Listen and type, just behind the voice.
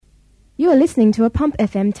are listening to a Pump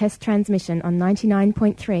FM test transmission on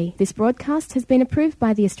 99.3. This broadcast has been approved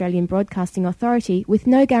by the Australian Broadcasting Authority with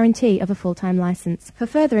no guarantee of a full-time licence. For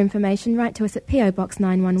further information, write to us at PO Box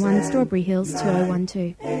 911, Strawberry Hills,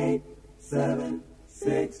 2012. 8, 7,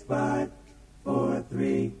 6, 5, 4,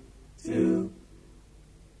 3, 2,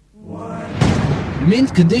 1.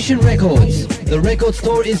 Mint Condition Records. The record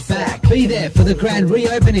store is back. Be there for the grand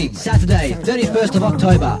reopening. Saturday, 31st of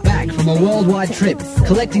October. Back from a worldwide trip.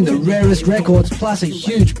 Collecting the rarest records plus a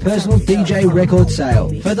huge personal DJ record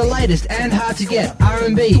sale. For the latest and hard to get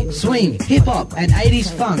RnB, swing, hip hop and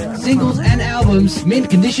 80s funk. Singles and albums. Mint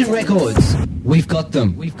Condition Records. We've got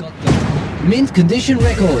them. Mint Condition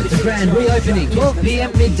Records. The grand reopening, 12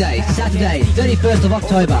 p.m. midday, Saturday, 31st of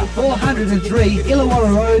October, 403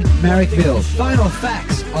 Killara Road, Marrickville. Phone or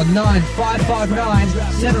fax on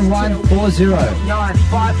 9559-7140.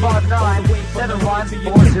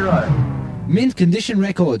 9559-7140. Mint Condition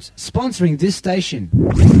Records, sponsoring this station.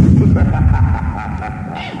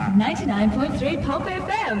 99.3 Pulp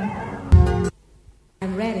FM.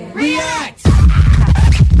 I'm ready. React!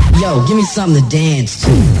 Yo, give me something to dance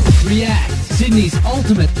to. React, Sydney's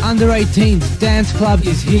ultimate under-18s dance club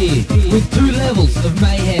is here with 2 levels of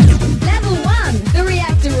mayhem. Level 1, the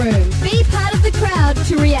Reactor Room. Be part of the crowd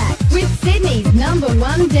to react with Sydney's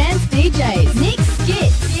 #1 dance DJs. Nick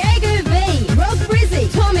Skit, Diego V, Rob Brizzy,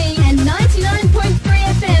 Tommy, and 99.3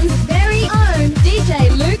 FM's very own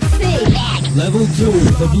DJ Luke C. Level 2,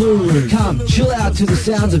 the Blue Room. Come, chill out to the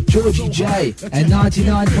sounds of Georgie J and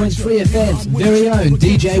 99.3 FM's very own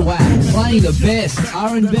DJ Wax. Playing the best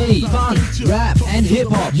R&B, funk, rap and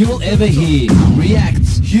hip-hop you'll ever hear.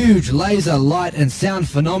 React's huge laser light and sound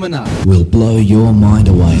phenomena will blow your mind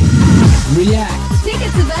away. React.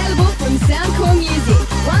 Tickets available from Soundcore Music,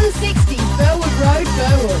 160 Burwood Road,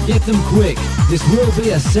 Burwood. Get them quick. This will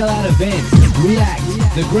be a sellout event. React,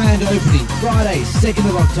 the grand opening, Friday, 2nd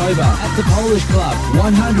of October at the Polish Club,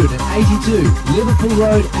 182 Liverpool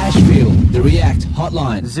Road, Ashfield. The React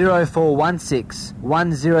hotline, 0416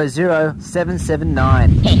 100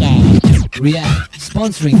 779. React,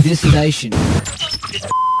 sponsoring this station.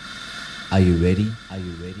 Are you ready?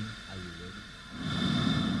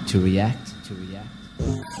 To react?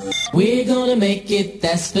 We're gonna make it,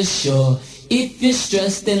 that's for sure. If you're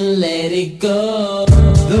stressed, then let it go.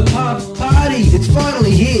 The pub party, it's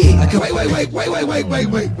finally here. Okay, wait.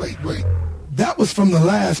 That was from the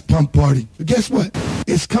last pump party. But guess what?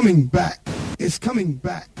 It's coming back. The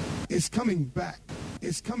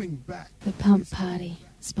Pump Party,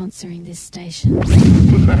 sponsoring this station.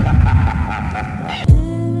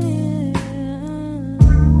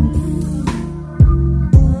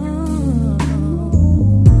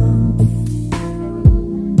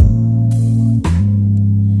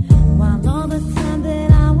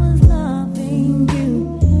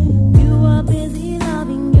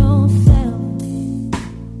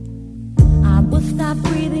 Stop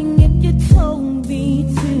breathing if you told me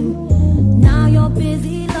to. Now you're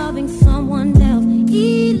busy loving someone else. 11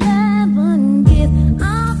 years out of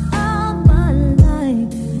my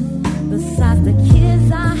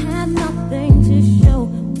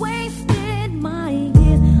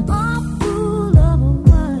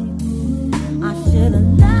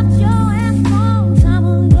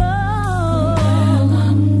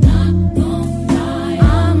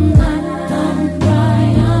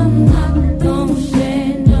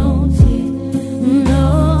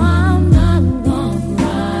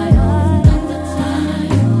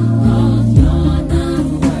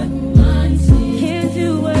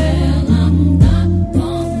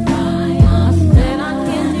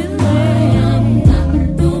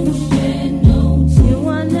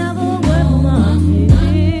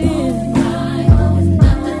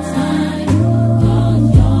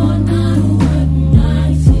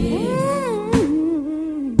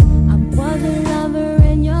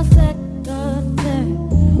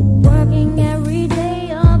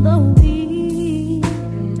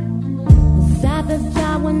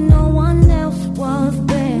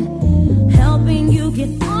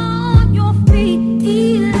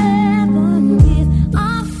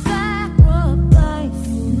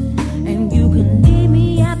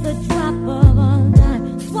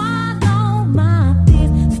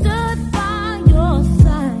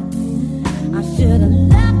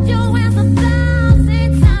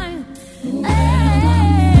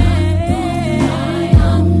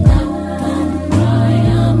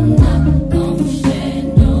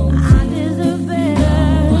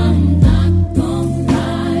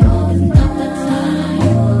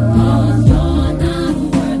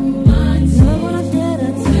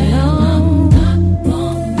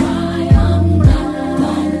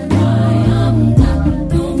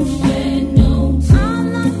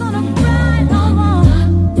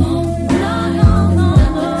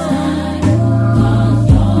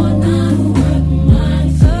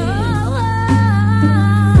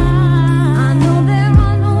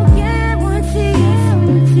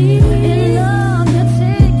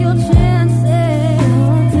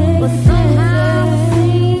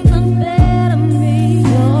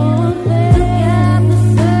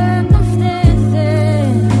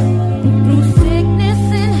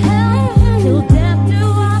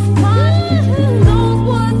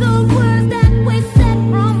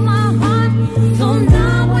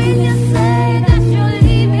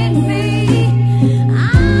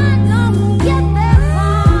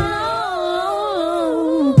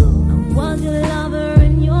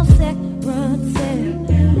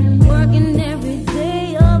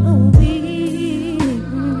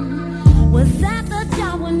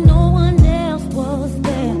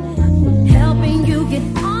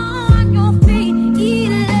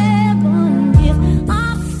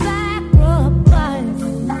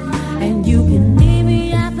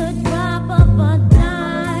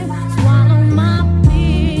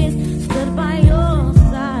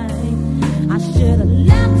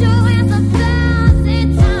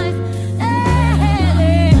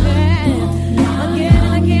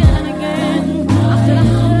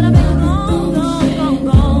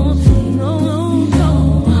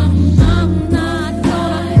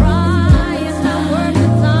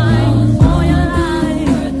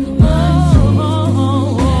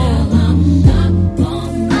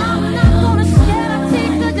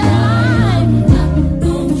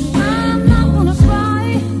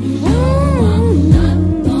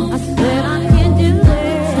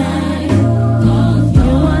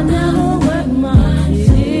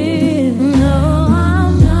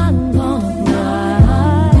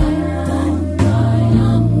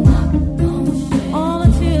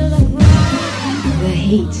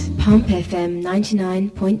heat. Pump FM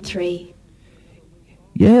 99.3.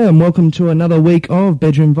 Yeah, and welcome to another week of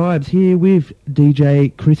Bedroom Vibes here with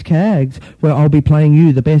DJ Chris Caggs, where I'll be playing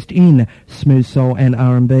you the best in smooth soul and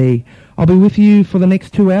R&B. I'll be with you for the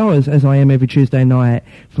next 2 hours, as I am every Tuesday night,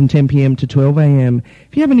 from 10 p.m. to 12 a.m.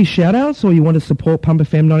 If you have any shout-outs or you want to support Pump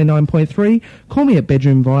FM 99.3, call me at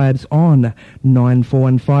Bedroom Vibes on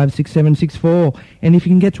 94156764. And if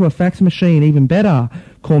you can get to a fax machine, even better,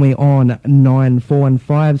 call me on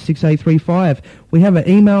 94156835. We have an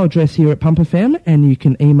email address here at Pump FM, and you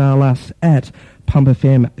can email us at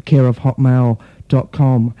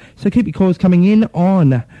pumpfm@hotmail.com. So keep your calls coming in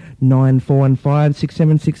on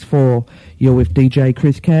 94156764. You're with DJ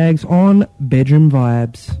Chris Caggs on Bedroom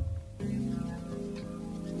Vibes.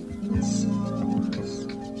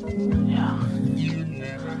 Yeah.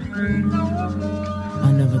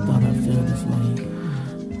 I never thought I'd feel this way.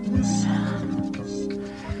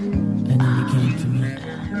 And then you came to me.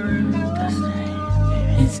 Destiny.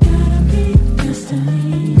 It's gotta be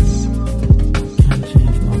destiny. Can't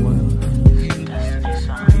change my world. Destiny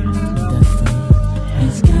song. Destiny.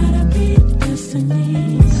 It's gotta be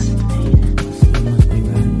destiny. So it must be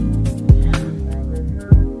right.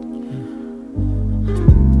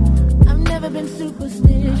 I've never been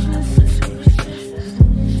superstitious.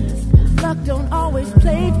 Luck don't always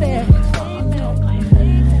play fair.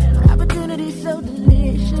 Opportunity's so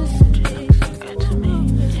delicious.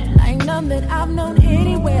 Like none that I've known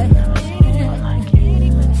anywhere.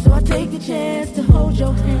 So I take the chance to hold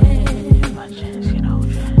your hand.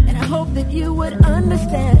 And I hope that you would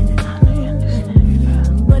understand.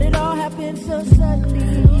 But it all happened so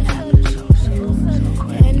suddenly.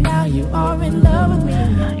 And now you are in love with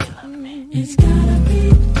me. It's gotta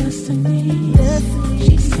be destiny. Destiny.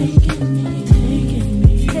 She's taking me,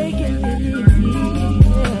 taking me.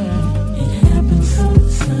 Yeah. It happened so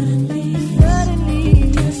suddenly.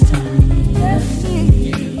 Suddenly. Destiny.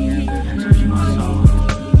 Destiny.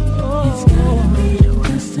 Oh. It's gotta be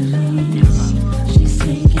destiny. She's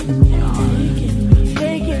taking me,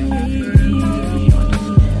 taking me.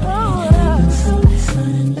 Oh. It happened so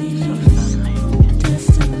suddenly.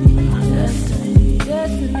 Destiny. Destiny.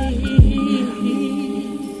 Destiny.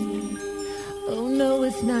 Oh no,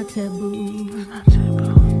 it's not taboo.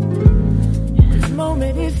 This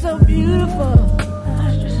moment is so beautiful.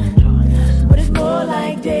 But it's more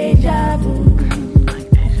like deja vu.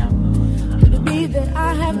 To be that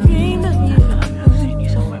I have dreamed of you.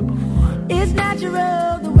 It's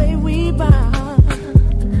natural the way we bond.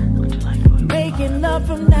 Making love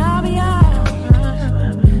from now beyond.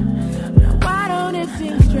 Now why don't it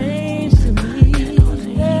seem strange to me?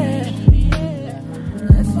 Yeah.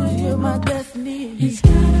 That's why you're my destiny. It's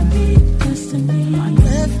gotta be destiny. My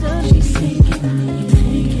destiny. She's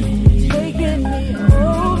taking me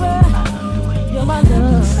over. You're my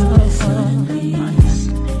love. Destiny.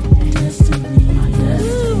 Destiny.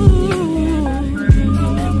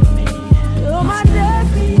 You're my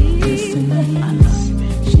destiny.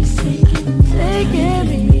 She's taking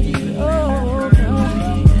me over.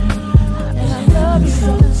 And I love you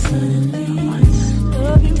so suddenly.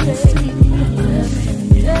 Love you, baby.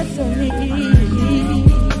 Destiny.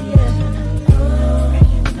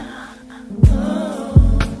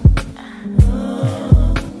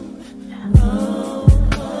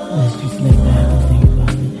 Let's just lay back and think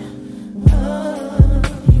about it.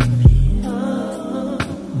 You and me,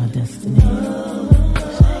 my destiny.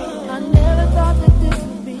 I never thought that this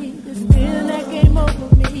would be this feeling that came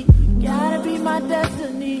over me. You gotta be my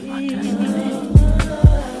destiny.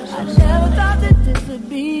 I never thought that this would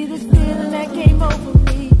be this feeling that came over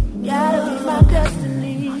me. You gotta be my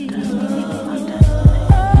destiny.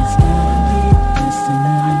 It's gotta be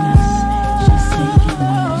destiny. She's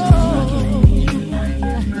taking me.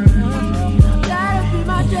 Gotta be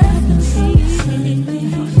my destiny.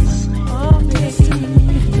 Oh, baby.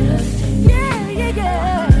 Yeah, yeah,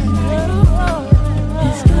 yeah.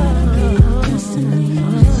 It's gotta be destiny.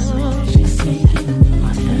 She's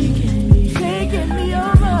taking me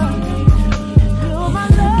over. You're my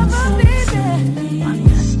love, my baby.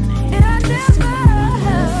 And I never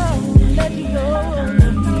let you go.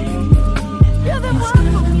 You're the one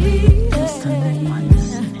for me.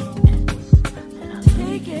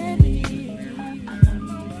 Take it.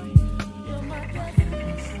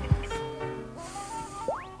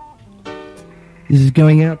 This is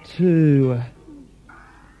going out to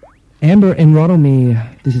Amber and Rottlemere.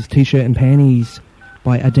 This is T-Shirt and Panties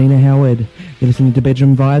by Adina Howard. You're listening to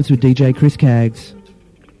Bedroom Vibes with DJ Chris Caggs.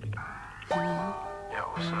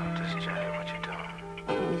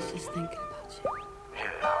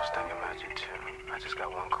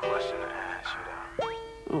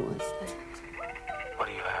 What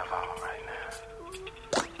do you have on right now?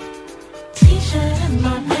 T-shirt and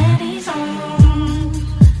my panties on.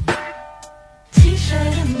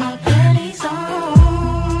 T-shirt and my panties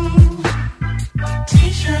on.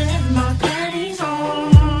 T-shirt and my panties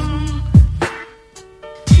on.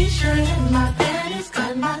 T-shirt and my panties,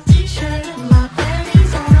 got my t-shirt and my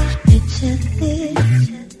panties on. Picture this,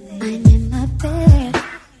 I'm in my bed,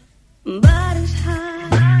 body's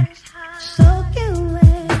hot, soaking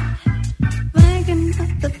wet, thinking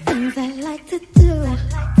of the things I like to do.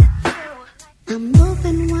 I'm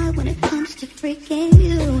open wide when it comes to freaking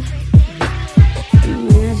you.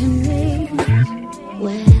 Imagine me,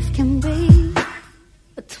 wet can be,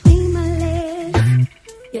 between my legs,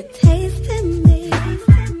 you're tasting me.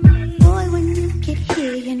 Boy, when you get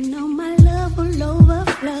here, you know my love will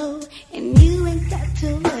overflow. And you ain't got to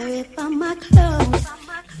worry about my clothes,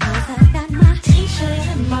 'cause I got my T-shirt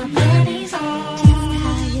and my panties on. just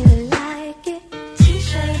how you like it.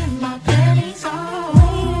 T-shirt and my panties on.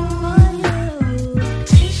 Waiting for you,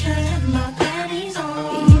 T-shirt and my panties on.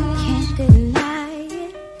 you can't deny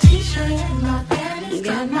it. T-shirt and my panties,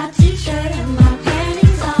 Got got my my t-shirt and my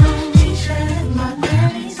panties on. T-shirt and my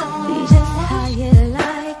panties on. Just how you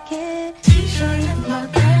like it. T-shirt and my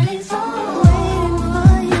panties on. Waiting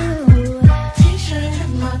for you, T-shirt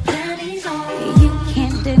and my panties on. you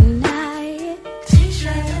can't deny it.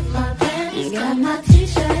 T-shirt and my panties, Got got my my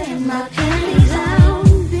t-shirt and my panties on.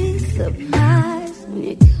 Don't be surprised when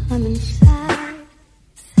you come inside.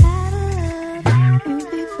 Saddle up and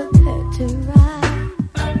be prepared to ride.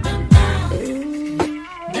 Up and down, Ooh.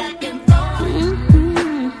 back and forth.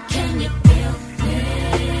 Mm-hmm. Can you feel me,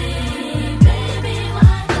 baby?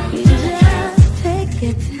 Why don't you Just take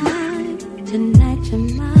your time, tonight you're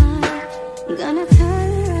mine. Gonna turn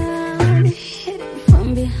around, hit it from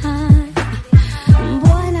behind.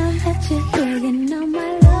 Boy, now that you're here, you know my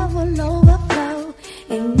love will overflow.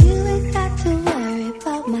 And you ain't got to worry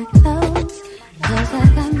about my clothes, 'cause I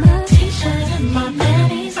got my T-shirt and my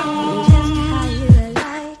panties on. just how you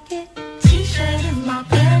like it. T-shirt and my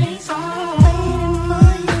panties on. Waiting for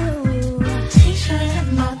you, T-shirt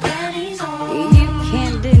and my panties on. you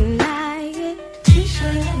can't deny it.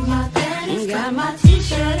 T-shirt and my panties, Got my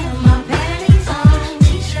t-shirt and my panties on.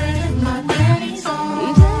 T-shirt and my panties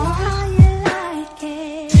on. Just how you like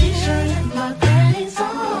it. T-shirt and my panties on.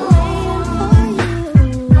 Waiting for you,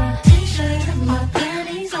 T-shirt and my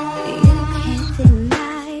panties on. you can't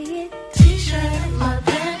deny it. T-shirt and my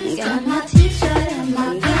panties, Got my t-shirt and my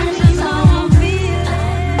panties on.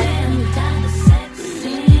 Feeling kinda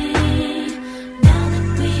sexy. Now that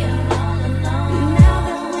we are all alone, now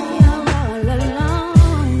that we are all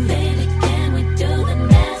alone. baby, can we do the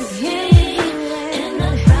nasty in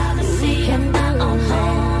the privacy of my own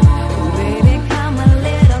home? Baby, come a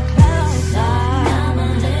little closer. Come a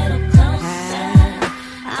little closer.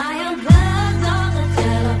 I unplugged all the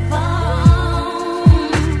telephones.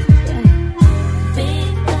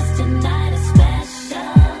 Because tonight is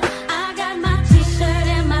special. I got my t-shirt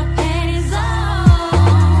and my panties on.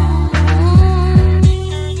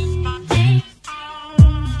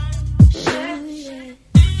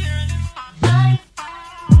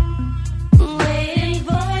 Waiting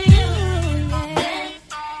for you,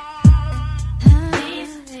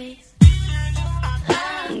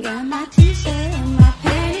 got my t-shirt and my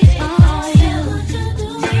panties on. What you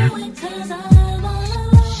doing? 'Cause I'm all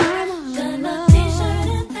alone. Got my t-shirt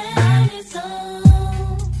and panties on.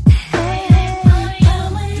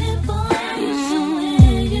 I'm waiting for you, so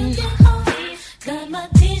when you get home, got my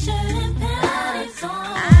t-shirt and panties on.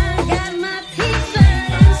 I got my t-shirt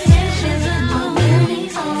and panties on.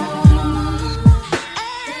 Panties on.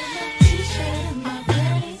 T-shirt and my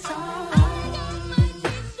panties on.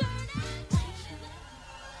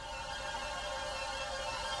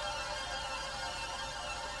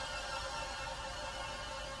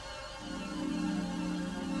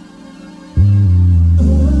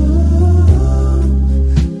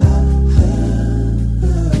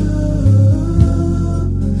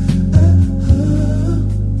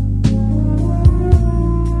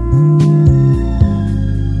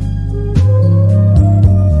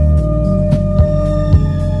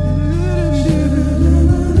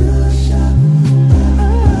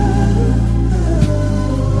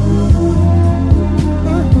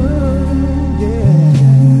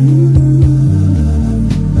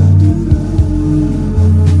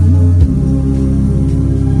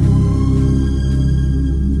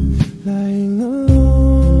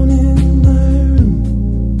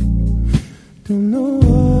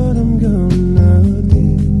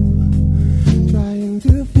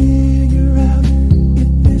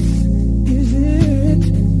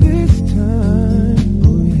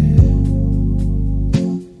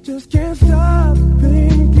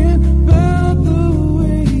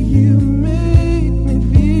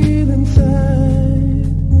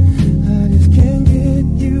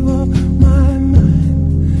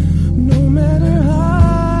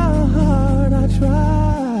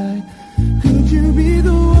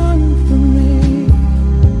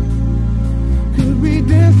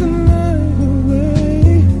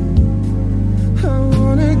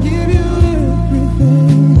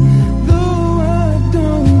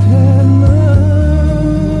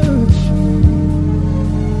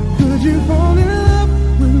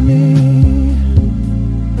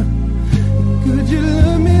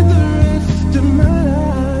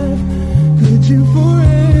 you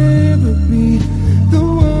forever be the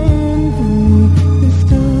one for me this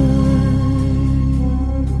time?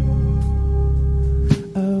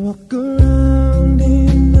 I walk around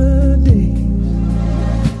in the daze,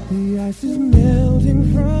 the ice is melting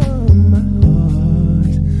from my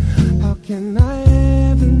heart. How can I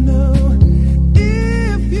ever know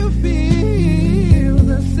if you feel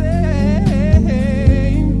the same?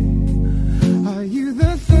 Are you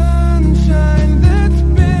the sunshine that's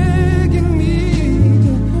begging me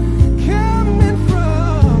to come in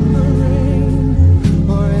from the rain?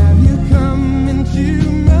 Or have you come into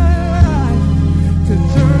my life to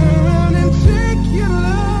turn around and take your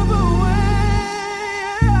love away?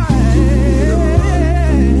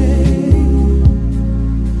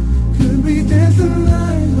 Could we dance the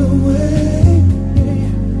night away?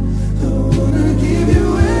 I wanna give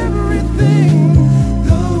you everything,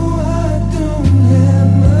 though I don't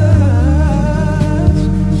have much.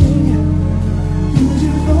 Could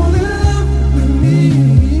you fall in love with me?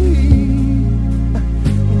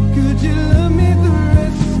 Could you love me the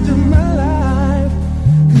rest of my life?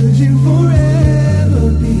 Could you forever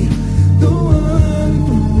be the one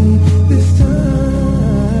for me this time?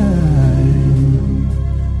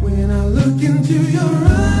 When I look into your eyes,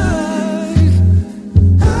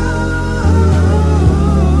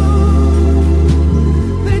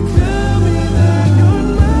 they tell me that you're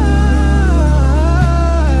mine,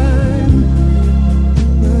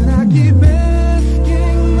 but I keep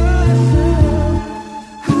asking myself,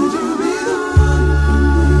 could you be the one for me?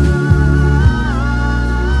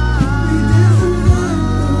 We dance the night away.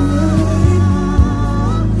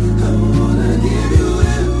 I wanna give you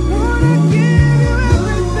everything,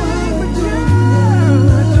 but girl,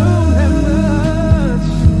 I don't have much.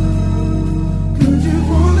 Could you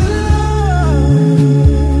fall in love with me?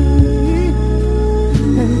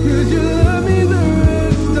 And could you love me the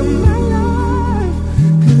rest of my life?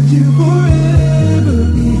 Could you forever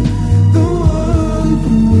be the one for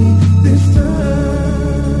me this time?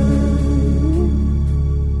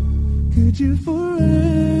 Could you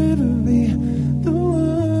forever be the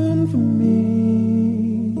one for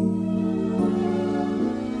me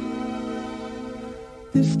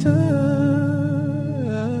this time?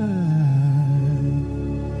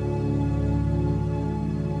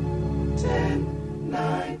 10,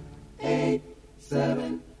 9, 8,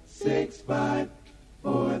 7, 6, 5,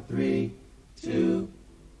 4, 3, 2,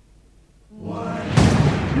 1.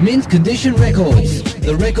 Mint Condition Records.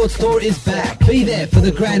 The record store is back. Be there for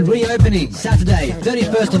the grand reopening. Saturday,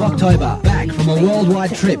 31st of October. Back from a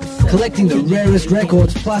worldwide trip. Collecting the rarest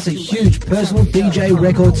records plus a huge personal DJ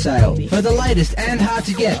record sale. For the latest and hard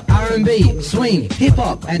to get RnB, swing, hip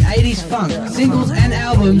hop and 80s funk. Singles and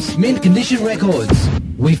albums. Mint Condition Records.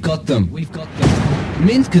 We've got them.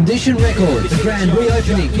 Mint Condition Records. The grand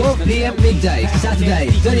reopening. 12 p.m. midday. Saturday,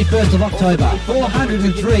 31st of October.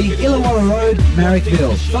 403 Illawarra Road,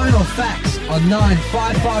 Marrickville. Phone or fax on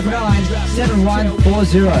 9559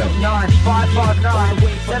 7140. 9559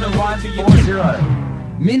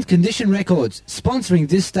 7140. Mint Condition Records, sponsoring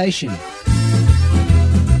this station.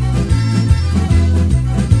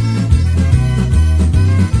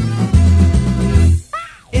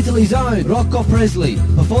 Italy's own Rocco Presley,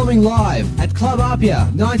 performing live at Club Apia,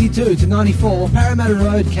 92 to 94 Parramatta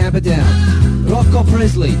Road, Camperdown. Rocco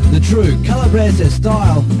Presley, the true Calabrese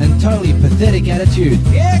style and totally pathetic attitude.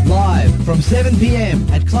 Live from 7 p.m.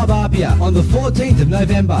 at Club Apia on the 14th of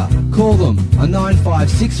November. Call them on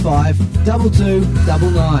 9565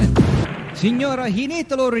 2299. Signora,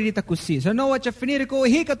 hinitaloridita così, se no faccia finire con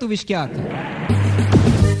hica tu vischiata.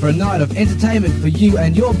 For a night of entertainment for you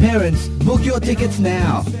and your parents, book your tickets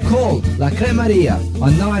now. Call La Cremaria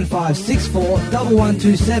on 9564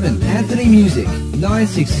 1127. Anthony Music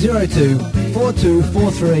 9602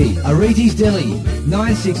 4243. Ariti's Deli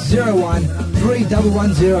 9601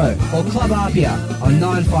 3110. Or Club Apia on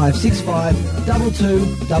 9565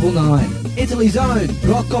 2299. Italy's own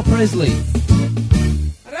Rocco Presley.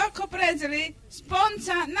 Rocco Presley,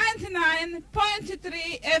 sponsor 99.3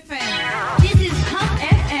 FM. This is Pump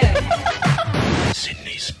FM.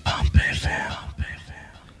 Sydney's Pump FM.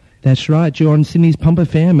 That's right, you're on Sydney's Pump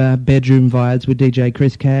FM, Bedroom Vibes with DJ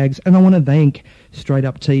Chris Caggs, and I want to thank Straight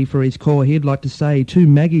Up T for his call. He'd like to say to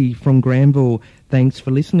Maggie from Granville, thanks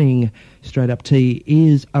for listening. Straight Up T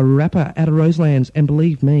is a rapper out of Roselands, and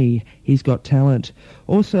believe me, he's got talent.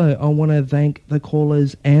 Also, I want to thank the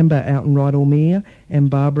callers Amber out in Rydalmere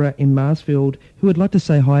and Barbara in Marsfield, who would like to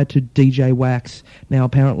say hi to DJ Wax. Now,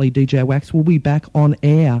 apparently DJ Wax will be back on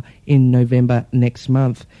air in November next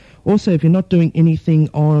month. Also, if you're not doing anything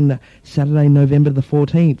on Saturday, November the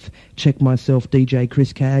 14th, check myself, DJ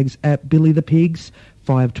Chris Caggs, at Billy the Pigs,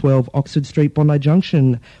 512 Oxford Street, Bondi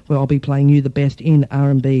Junction, where I'll be playing you the best in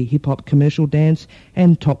R&B, hip-hop, commercial dance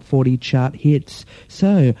and top 40 chart hits.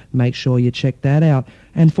 So make sure you check that out.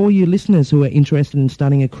 And for you listeners who are interested in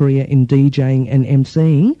starting a career in DJing and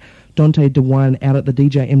MCing, Dante DeWine out at the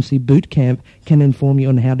DJ MC Bootcamp can inform you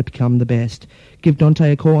on how to become the best. Give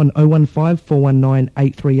Dante a call on 015 419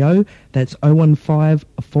 830. That's 015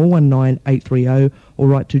 419 830, or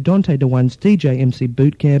write to Dante DeWine's DJ MC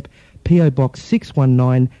Bootcamp, PO Box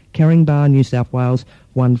 619, Carringbar, New South Wales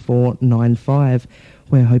 1495.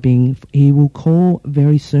 We're hoping he will call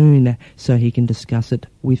very soon so he can discuss it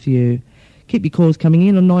with you. Keep your calls coming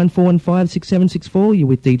in on 9415 6764. You're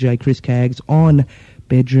with DJ Chris Caggs on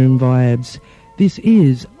Bedroom Vibes. This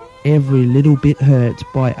is Every Little Bit Hurts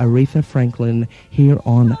by Aretha Franklin here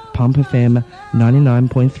on Pump FM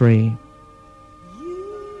 99.3.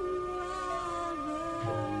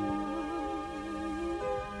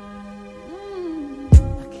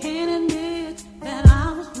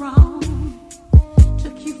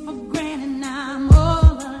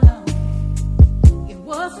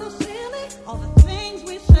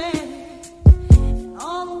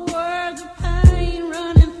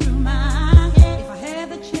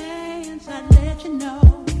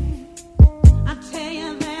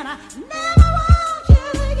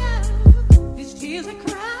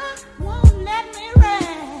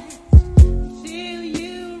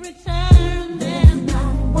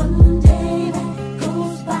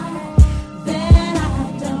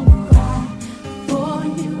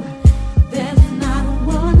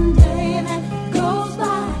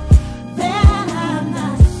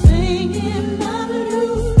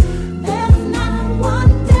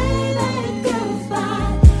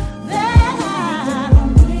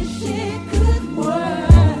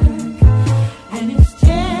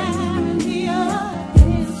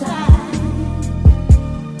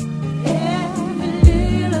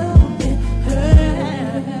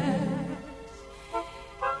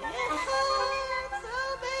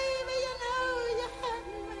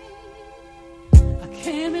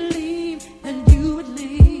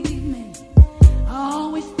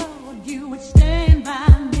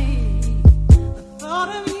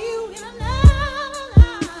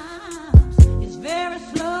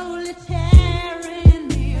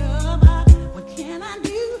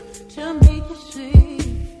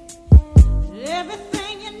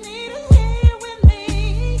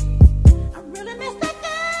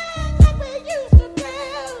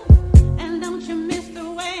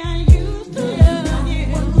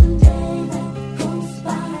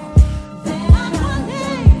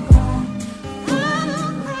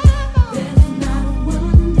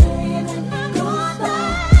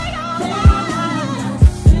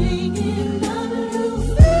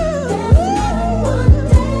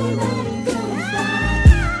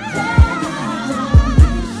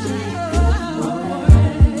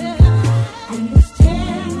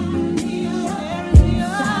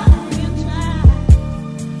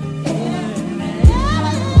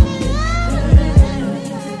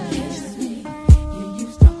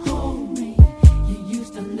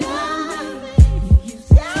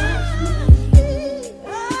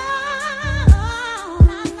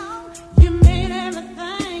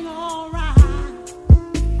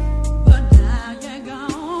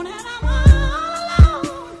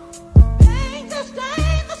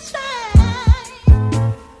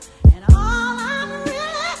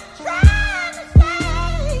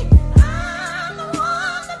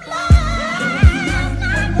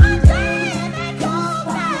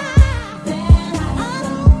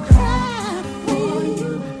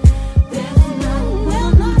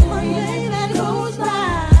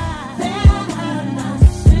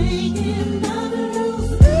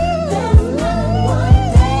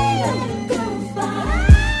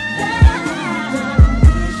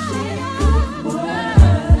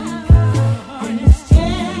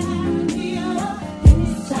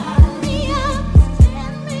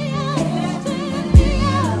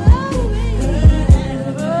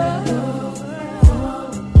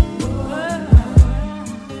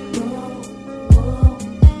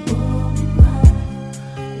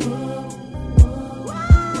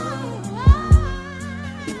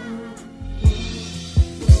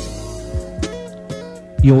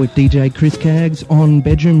 You're with DJ Chris Caggs on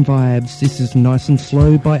Bedroom Vibes. This is Nice and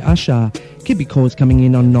Slow by Usher. Keep your calls coming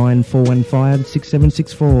in on 9415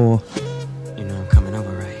 6764. You know I'm coming over,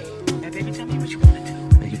 right? Hey, baby, tell me what you want to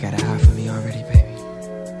do. You got a high for me already, baby.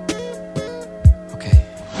 Okay.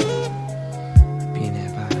 Be in there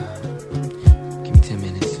about, give me 10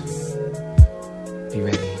 minutes. Be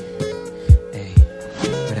ready. Hey,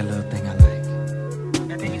 for that little thing I like.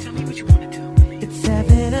 Hey, baby, tell me what you want to do. It's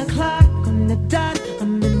 7 o'clock on the dot. I'm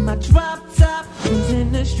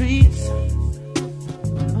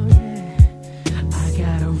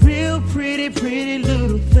pretty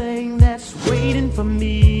little thing that's waiting for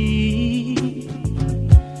me.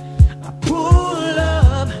 I pull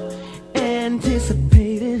up,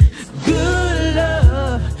 anticipating good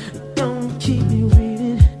love. Don't keep me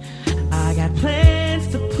waiting. I got plans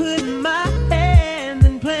to put my hands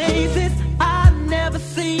in places I've never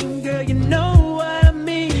seen. Girl, you know what I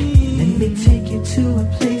mean. Let me take you to a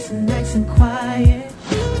place nice and quiet.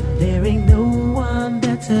 There ain't no one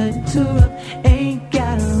better interrupt. Ain't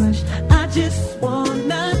gotta rush. I just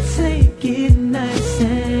wanna take it nice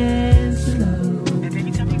and slow. Baby,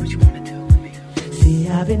 tell me what you wanna do with me. See,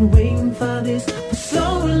 I've been waiting for this for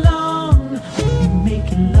so long. We'll be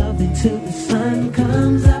making love until the sun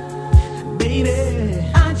comes up. Baby,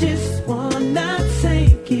 I just wanna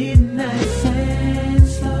take it nice and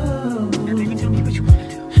slow. Baby, tell me what you wanna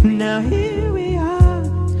do. Now here we are,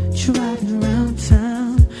 driving around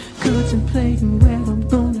town, contemplating where I'm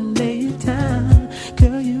gonna lay it down.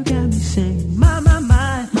 Girl, you got me saying, my,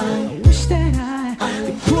 I wish that I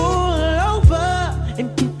could pull over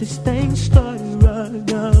and get this thing started right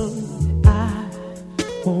now. I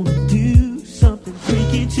wanna do something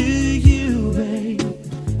freaky to you, babe.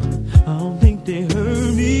 I don't think they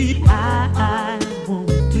heard me. I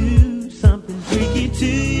wanna do something freaky to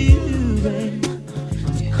you, babe.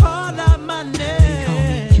 Call out my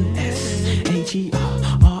name.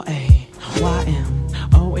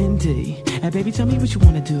 USHERRAYMOND. And baby, tell me what you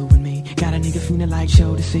wanna do with me. Got a nigga feeling like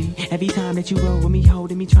show to see. Every time that you roll with me,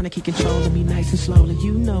 holding me, trying to keep control of me, nice and slowly.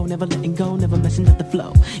 You know, never letting go, never messing up the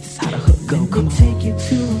flow. This is how the hook go. Come on, take you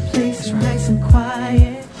to a place that's nice and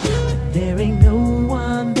quiet. There ain't no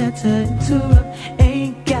one better to interrupt.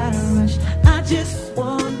 Ain't gotta rush. I just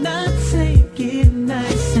wanna take it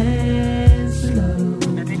nice and slow.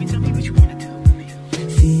 Now, baby, tell me what you wanna do with me.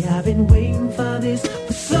 See, I've been waiting for this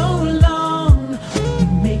for so long.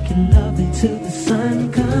 We're making love until the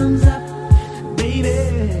sun comes up. Baby,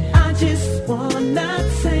 I just wanna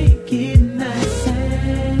take it nice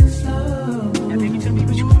and slow. Now, baby, tell me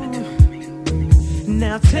what you wanna do with me.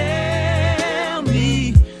 Now, tell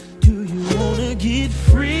me, do you wanna get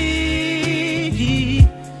free?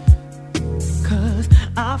 Cause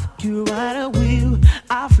I'll freak you right, I will.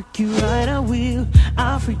 I'll freak you right, I will.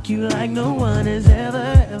 I'll freak you like no one has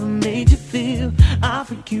ever made you feel. I'll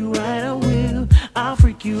freak you right, I will. I'll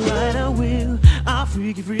freak you right, I will. I'll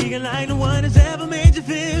freak you freaking like no one has ever made you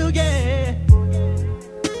feel, yeah.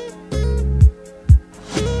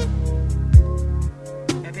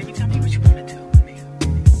 Now, baby, tell me what you wanna do with me.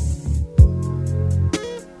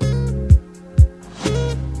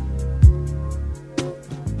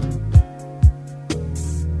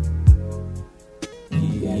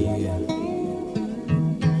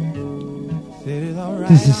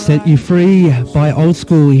 This is Set You Free by Old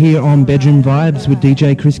School here on Bedroom Vibes with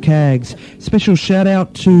DJ Chris Caggs. Special shout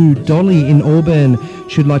out to Dolly in Auburn.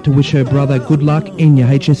 She'd like to wish her brother good luck in your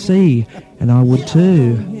HSC, and I would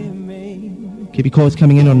too. Keep your calls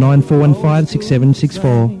coming in on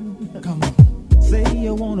 9415-6764. Say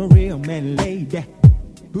you want a real man lady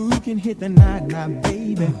who can hit the night,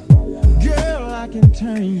 baby. Girl, I can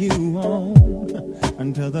turn you on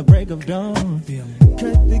until the break of dawn.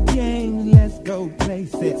 Cut the games, let's go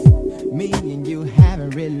places. Me and you having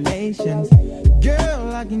relations.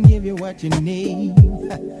 Girl, I can give you what you need.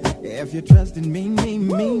 If you trust in me. If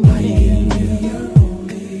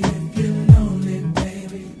you're lonely,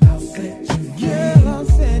 baby, I'll set you free. Girl, I'll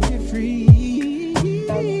set you free.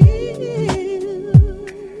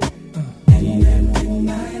 In that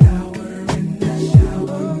midnight hour, in the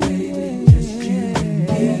shower, baby, just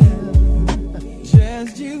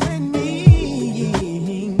you and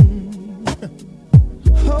me.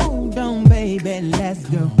 Hold on, baby, let's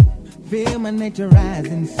go. Feel my nature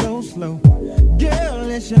rising so slow. Girl,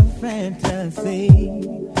 it's your fantasy,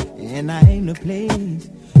 and I aim to please.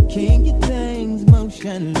 Can't get things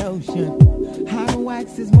motion, lotion. Hot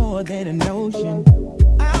wax is more than an ocean.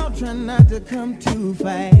 I'll try not to come too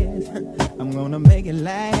fast. I'm gonna make it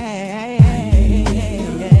last.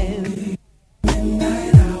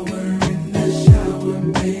 Midnight hour in the shower,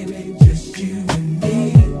 baby, just you and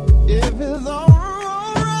me. If it's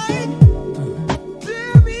alright,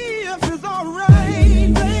 tell me if it's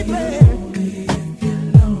alright, baby. If you're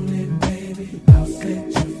lonely, baby, I'll set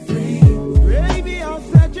you free. Baby, I'll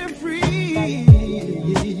set you free.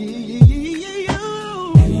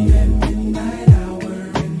 In that midnight hour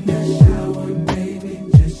in the shower, baby,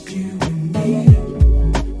 just you and me.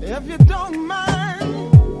 If you don't mind,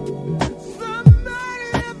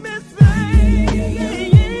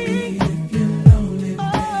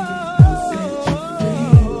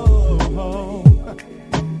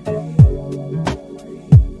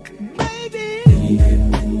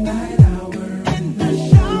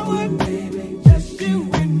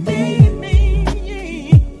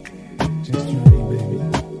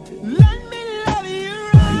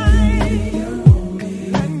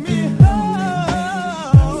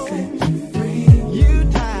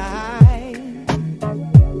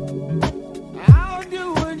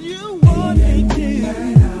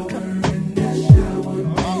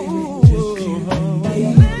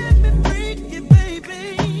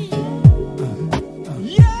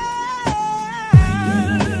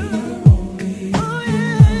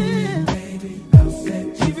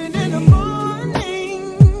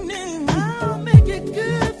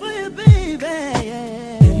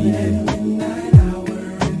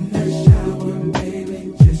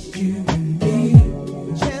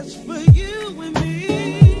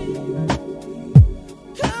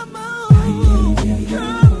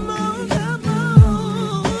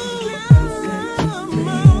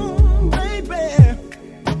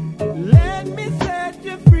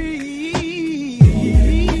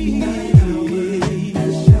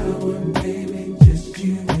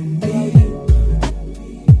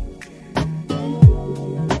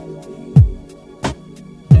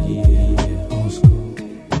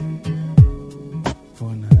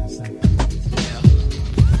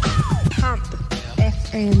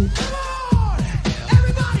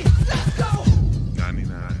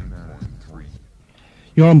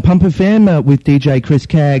 You're on Pump FM with DJ Chris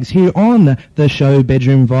Caggs here on the show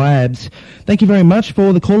Bedroom Vibes. Thank you very much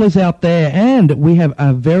for the callers out there, and we have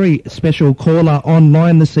a very special caller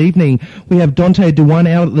online this evening. We have Dante Dewan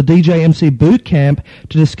out at the DJ MC Boot Camp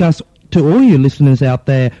to discuss to all you listeners out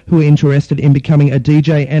there who are interested in becoming a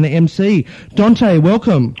DJ and an MC. Dante,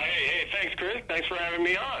 welcome. Hey, thanks, Chris. Thanks for having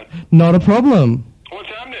me on. Not a problem. What's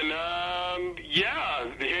happening? Yeah,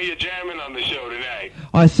 I hear you jamming on the show today.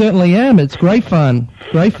 I certainly am. It's great fun.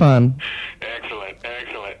 Great fun. Excellent.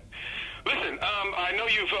 Listen, I know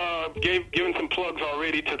you've given some plugs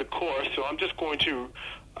already to the course, so I'm just going to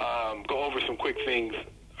go over some quick things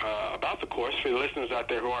about the course for the listeners out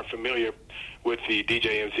there who aren't familiar with the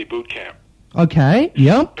DJ MC Boot Camp. Okay,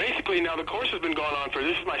 yep. Basically, now the course has been going on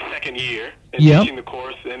this is my second year in teaching the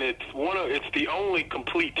course, and it's the only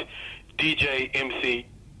complete DJ MC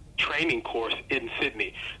training course in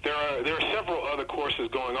Sydney. There are several other courses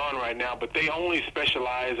going on right now, but they only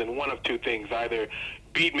specialize in one of two things, either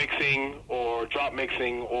beat mixing or drop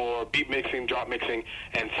mixing, or beat mixing, drop mixing,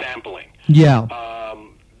 and sampling. Yeah.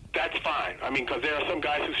 That's fine. I mean, because there are some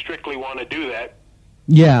guys who strictly want to do that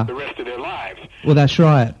the rest of their lives. Well, that's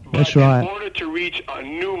right. That's right. In order to reach a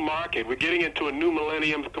new market, we're getting into a new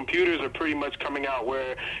millennium. Computers are pretty much coming out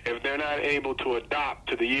where if they're not able to adapt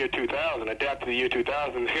to the year 2000, they're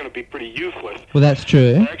going to be pretty useless. Well, that's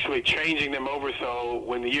true. They're actually changing them over so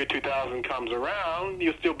when the year 2000 comes around,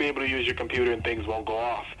 you'll still be able to use your computer and things won't go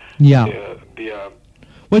off. Yeah.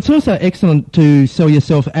 Well, it's also excellent to sell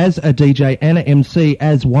yourself as a DJ and an MC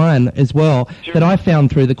as one as well, that I found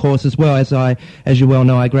through the course as well, as you well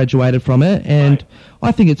know, I graduated from it, and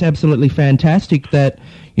I think it's absolutely fantastic that,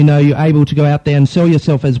 you know, you're able to go out there and sell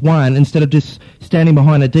yourself as one instead of just standing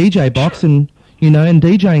behind a DJ box and, you know, and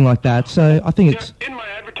DJing like that. So I think it's... In my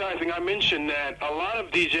advertising, I mentioned that a lot of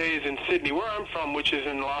DJs in Sydney, where I'm from, which is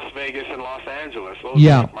in Las Vegas and Los Angeles, those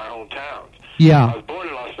are my hometowns. Yeah. I was born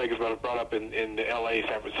in Las Vegas, but I was brought up in the L.A.,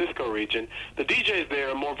 San Francisco region. The DJs there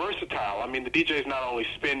are more versatile. I mean, the DJs not only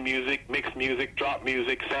spin music, mix music, drop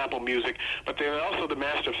music, sample music, but they're also the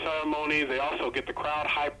master of ceremonies. They also get the crowd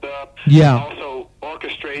hyped up. Yeah. They also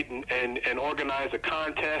orchestrate and organize a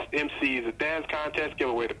contest, MCs a dance contest, give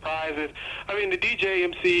away the prizes. I mean, the DJ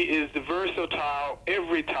MC is the versatile,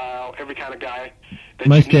 every kind of guy that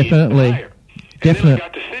Most you need definitely. to hire. And then we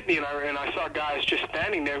got to Sydney, and I saw guys just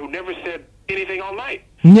standing there who never said anything all night.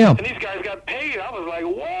 Yeah. And these guys got paid. I was like,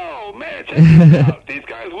 whoa, man, check this out. These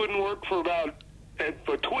guys wouldn't work for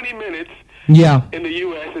 20 minutes in the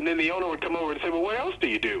U.S., and then the owner would come over and say, well, what else do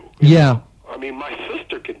you do? You know? I mean, my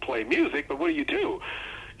sister can play music, but what do you do?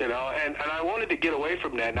 You know, and I wanted to get away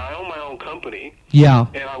from that. Now, I own my own company. Yeah.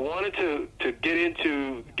 And I wanted to get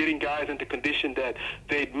into getting guys into condition that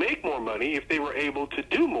they'd make more money if they were able to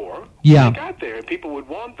do more when they got there, and people would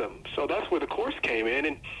want them. So that's where the course came in,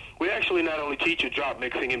 and we actually not only teach you drop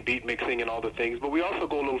mixing and beat mixing and all the things, but we also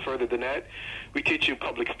go a little further than that. We teach you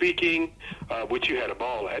public speaking, which you had a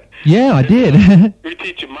ball at. Yeah, I did. We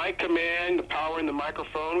teach you mic command, the power in the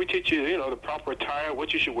microphone. We teach you, the proper attire,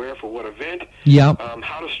 what you should wear for what event. Yeah.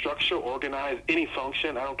 How to structure, organize any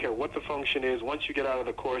function. I don't care what the function is. Once you get out of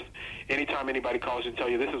the course, anytime anybody calls you and tell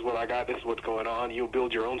you, this is what I got, this is what's going on, you'll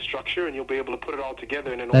build your own structure, and you'll be able to put it all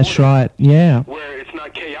together in an That's order. right, yeah. Where it's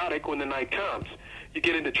not chaotic when the night comes. You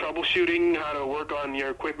get into troubleshooting, how to work on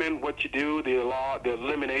your equipment, what you do, the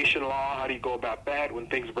elimination law, how do you go about that when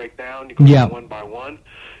things break down? You go one by one.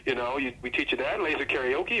 We teach you that. Laser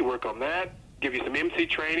karaoke, you work on that. Give you some MC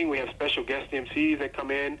training. We have special guest MCs that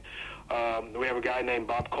come in. We have a guy named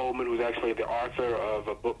Bob Coleman who's actually the author of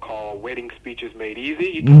a book called Wedding Speeches Made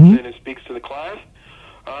Easy. He comes in and speaks to the class.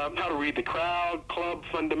 How to read the crowd, club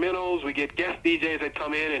fundamentals. We get guest DJs that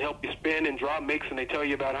come in and help you spin and drop mix, and they tell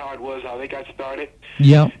you about how it was, how they got started.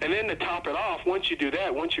 Yeah. And then to top it off, once you do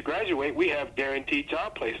that, once you graduate, we have guaranteed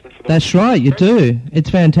job placement for those. That's right, you do.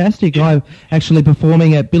 It's fantastic. I'm actually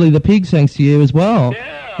performing at Billy the Pig, thanks to you as well.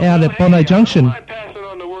 Yeah. Out at Bondi Junction. I pass it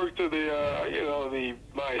on the work to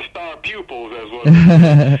my star pupils as well.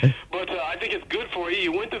 But I think it's good for you.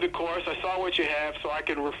 You went through the course. I saw what you have, so I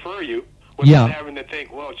can refer you. Without having to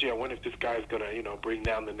think, well, gee, I wonder if this guy's going to, bring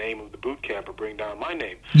down the name of the boot camp or bring down my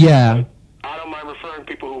name. Yeah. I don't mind referring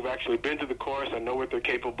people who've actually been to the course. I know what they're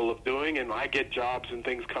capable of doing, and I get jobs and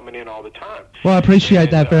things coming in all the time. Well, I appreciate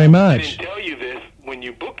that very much. I didn't tell you this when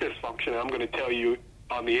you book this function. I'm going to tell you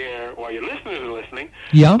on the air while your listeners are listening.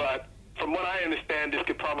 Yeah. But from what I understand, this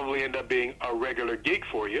could probably end up being a regular gig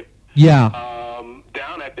for you. Yeah.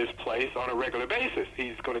 Down at this place on a regular basis.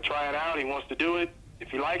 He's going to try it out. He wants to do it. If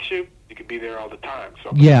he likes you, you can be there all the time.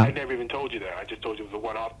 So Yeah. I never even told you that. I just told you it was a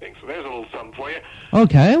one-off thing. So there's a little something for you.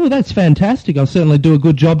 Okay, well, that's fantastic. I'll certainly do a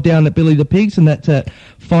good job down at Billy the Pigs, and that's at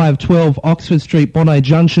 512 Oxford Street, Bondi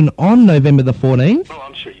Junction on November the 14th. Oh,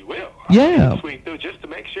 I'm sure you will. Yeah. Sweet, dude, just to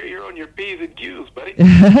make sure you're on your P's and Q's, buddy.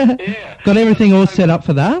 Yeah. Got everything all set up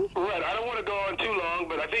for that? Right. I don't want to go on too long,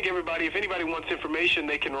 but I think everybody, if anybody wants information,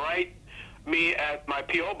 they can write me at my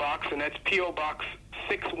P.O. Box, and that's P.O. Box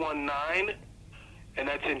 619, and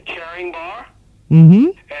that's in Caringbar. Mm-hmm.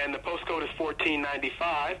 And the postcode is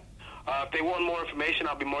 1495. If they want more information,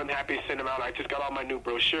 I'll be more than happy to send them out. I just got all my new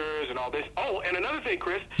brochures and all this. Oh, and another thing,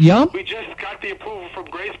 Chris. Yeah? We just got the approval from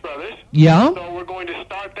Grace Brothers. Yeah? So we're going to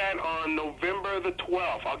start that on November the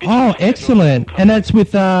 12th. I'll get Oh, excellent. And that's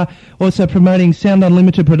with also promoting Sound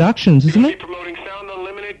Unlimited Productions, isn't it? promoting Sound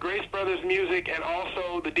Unlimited, Grace Brothers Music, and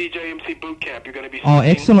also the DJ MC Boot Camp. You're going to be Oh,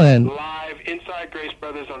 excellent. live inside Grace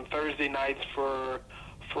Brothers on Thursday nights for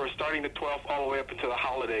starting the 12th all the way up until the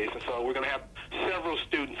holidays. And so we're going to have several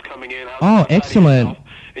students coming in. Oh, excellent.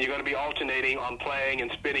 And you're going to be alternating on playing and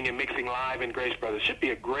spinning and mixing live in Grace Brothers. Should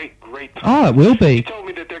be a great time. Oh, it will be. He told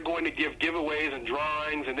me that they're going to give giveaways and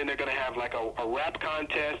drawings, and then they're going to have like a rap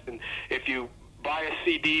contest. And if you buy a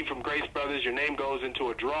CD from Grace Brothers, your name goes into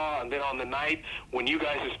a draw, and then on the night when you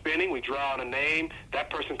guys are spinning, we draw out a name. That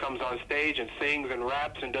person comes on stage and sings and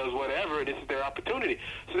raps and does whatever, and this is their opportunity.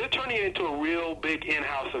 So they're turning it into a real big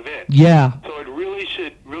in-house event. Yeah. So it really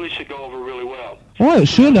should go over really well. Oh, it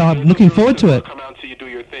should. I'm looking forward to it. Come out so you do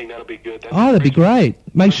your thing. That'll be good. Oh, that'd be great.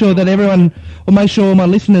 Make sure that make sure all my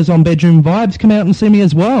listeners on Bedroom Vibes come out and see me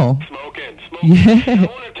as well. Smoking. Yeah. I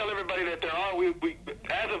want to tell everybody that there are, we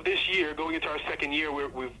as of this year, going into our second year,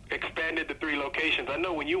 we've expanded to 3 locations. I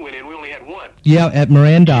know when you went in, we only had 1. Yeah, at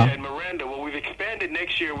Miranda. Yeah, at Miranda. Well, we've expanded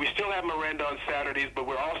next year. We still have Miranda on Saturdays, but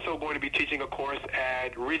we're also going to be teaching a course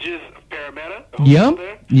at Ridges of Parramatta.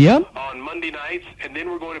 Yep. On Monday nights, and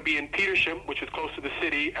then we're going to be in Petersham, which is close to the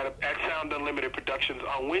city, at Sound Unlimited Productions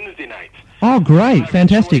on Wednesday nights. Oh, great.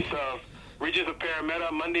 Fantastic. Ridges of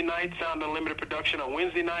Parramatta Monday night, Sound Unlimited production on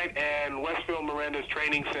Wednesday night, and Westfield Miranda's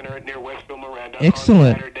Training Center near Westfield Miranda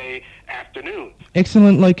Excellent. on Saturday afternoon.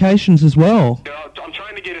 Excellent locations as well. I'm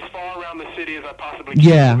trying to get as far around the city as I possibly can,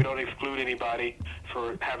 Yeah. so we don't exclude anybody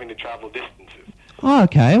for having to travel distances. Oh,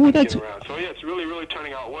 okay. Well, that's... So yeah, it's really, really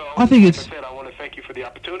turning out well. I think like it's... I said, I want to thank you for the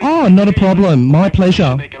opportunity. Oh, not a problem. My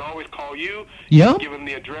pleasure. They can always call you. Yeah. Give them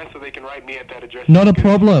the address so they can write me at that address. Not a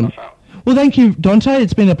problem. Well, thank you, Dante.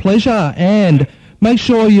 It's been a pleasure. And make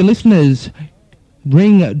sure your listeners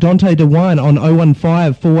ring Dante DeWine on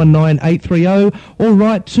 015 419 830 or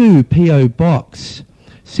write to P.O. Box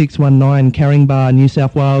 619 Caringbar, New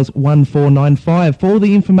South Wales 1495 for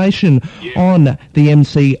the information on the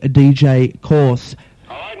MC DJ course.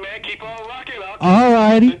 All right, man. Keep on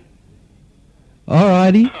rocking.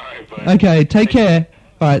 Alrighty. Okay, take care.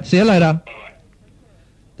 All right, see you later.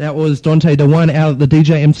 That was Dante DeWine out at the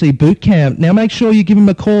DJ MC Boot Camp. Now make sure you give him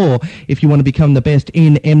a call if you want to become the best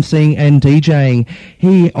in MCing and DJing.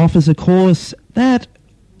 He offers a course that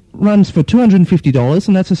runs for $250,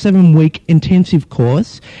 and that's a 7-week intensive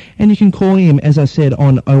course. And you can call him, as I said,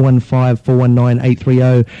 on 015 419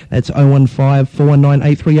 830. That's 015 419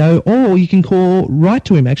 830. Or you can call right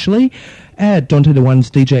to him, actually, at Dante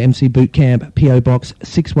DeWine's DJ MC Boot Camp, P.O. Box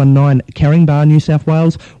 619, Caringbar, New South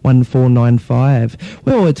Wales 1495.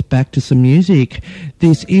 Well, it's back to some music.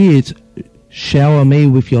 This is Shower Me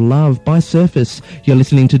With Your Love by Surface. You're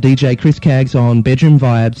listening to DJ Chris Caggs on Bedroom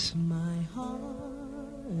Vibes. My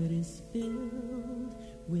heart is filled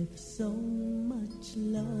with so much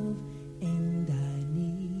love, and I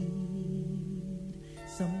need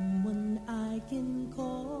someone I can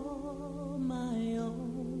call my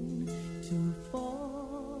own to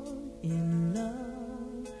fall in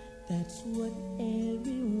love. That's what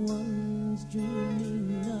everyone's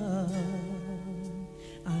dreaming of.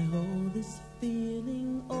 I hold this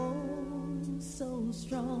feeling oh so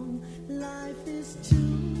strong. Life is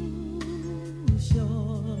too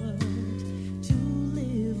short to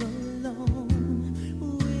live alone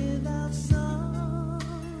without someone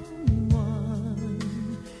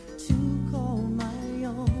to call my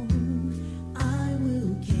own. I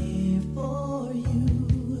will care for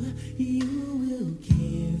you, you will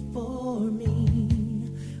care for me.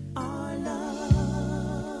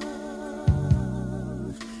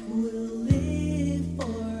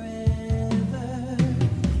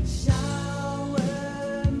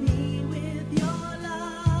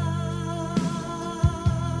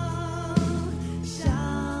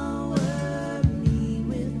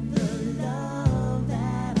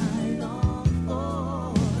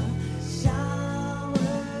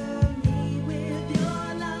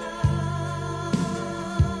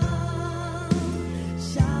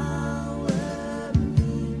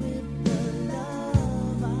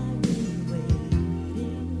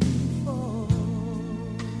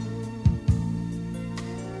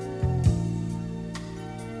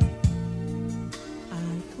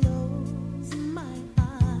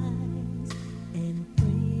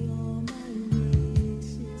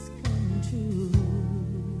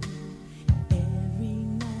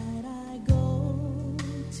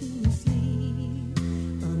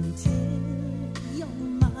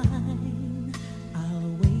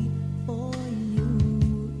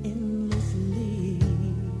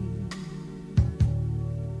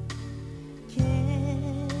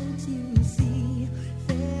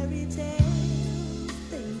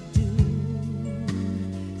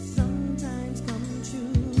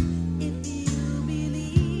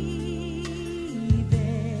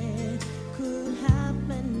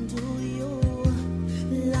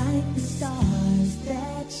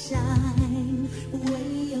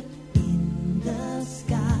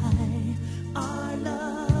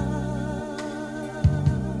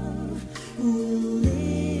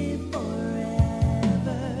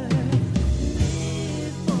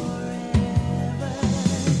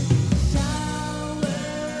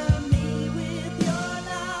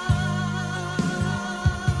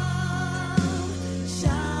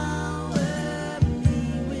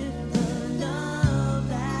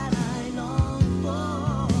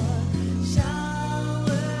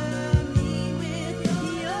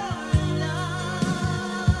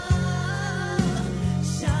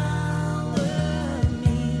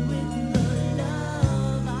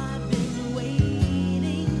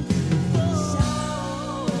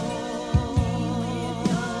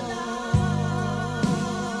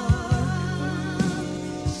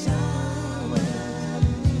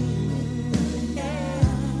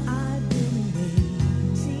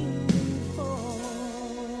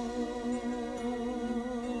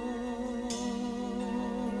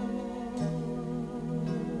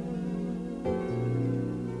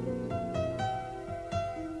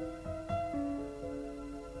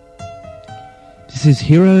 This is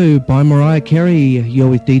Hero by Mariah Carey. You're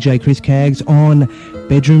with DJ Chris Caggs on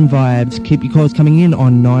Bedroom Vibes. Keep your calls coming in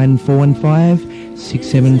on 9415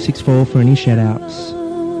 6764 for any shout-outs.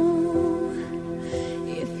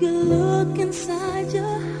 If you look inside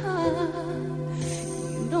your heart,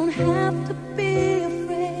 you don't have to be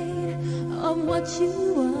afraid of what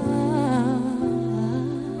you are.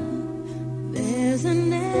 There's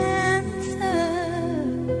an answer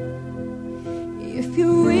if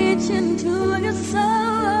you reach into your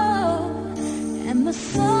soul, and the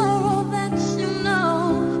sorrow that you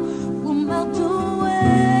know will melt away.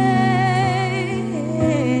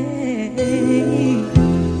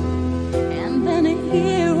 And then a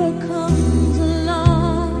hero comes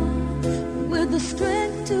along with the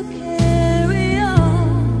strength to carry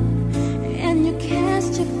on, and you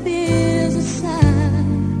cast your fears aside,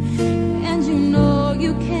 and you know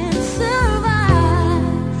you can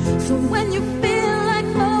survive. So when you feel like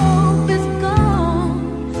hope is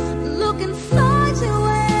gone, look inside you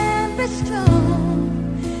and be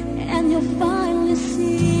strong, and you'll finally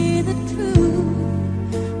see the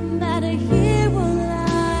truth, that a hero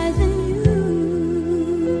lies in you.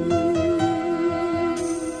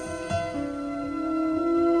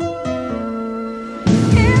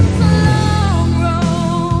 It's a long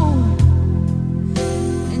road,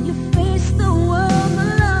 and you face the world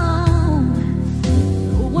alone.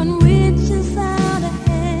 No one reaches out a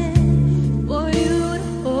hand for you to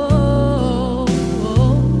hold.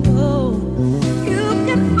 You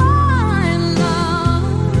can find love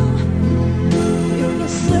if you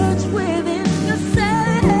search within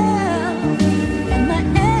yourself, and the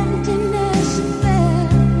emptiness you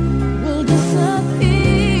felt will disappear.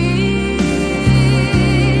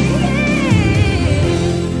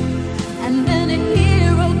 And then a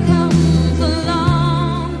hero comes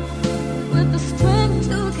along with the strength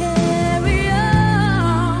to carry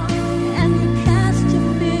on, and you cast your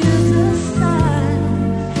fears aside,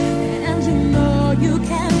 and you know you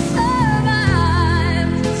can survive.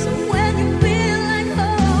 So when you feel like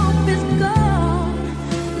hope is gone,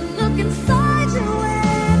 look inside you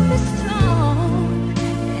and be strong,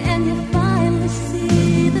 and you finally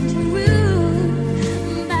see the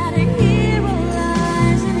truth, that a hero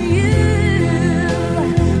lies in you.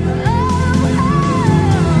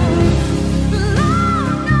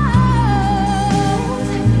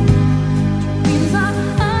 Dreams are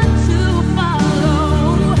hard to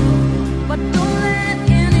follow, but don't let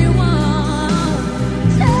anyone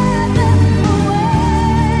tear them away.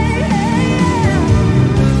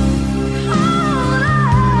 Hold on,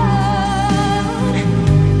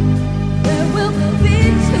 there will be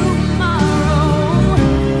tomorrow.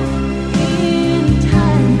 In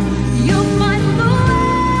time, you'll find the way.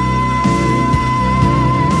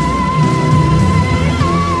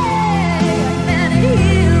 And a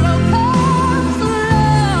hero comes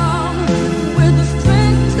along with the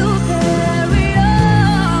strength to carry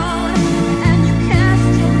on, and you cast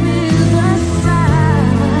your fears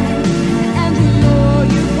aside, and you know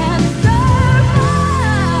you can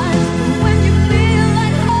survive. When you feel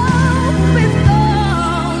like hope is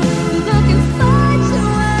gone, look inside you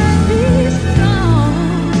and be strong,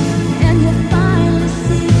 and you'll finally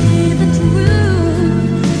see the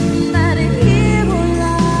truth, that a hero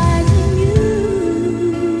lies in you.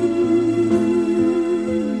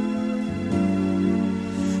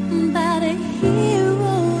 That a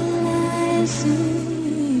hero lies in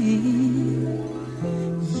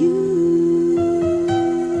you.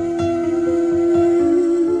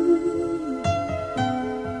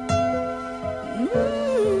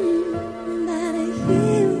 That a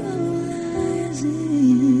hero lies in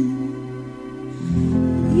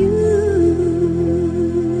you.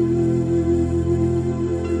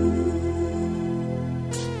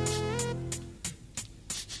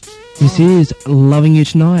 This is Loving You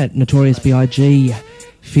Tonight, Notorious B.I.G.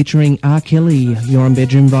 featuring R. Kelly. You're on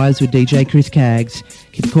Bedroom Vibes with DJ Chris Caggs.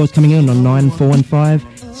 Keep the calls coming in on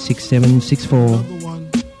 9415 6764.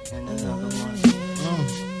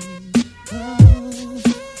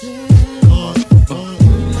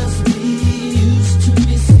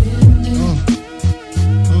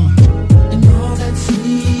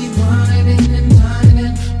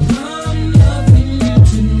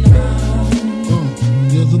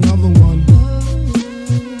 There's another one,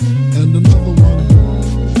 and another one.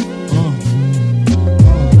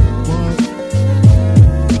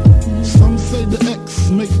 Some say the X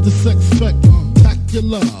make the sex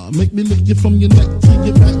spectacular. Make me lift you from your neck to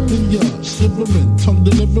your back, and you're shivering, tongue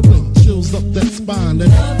delivering, chills up that spine.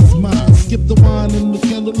 That's mine. Skip the wine and the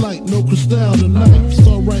candlelight, no crystal tonight. It's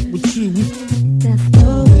alright with you.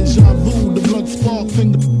 Deja vu, the blood spark,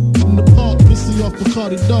 finger in the park, pissy off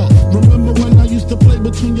Bacardi Dark. Remember when I used to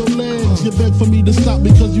you beg for me to stop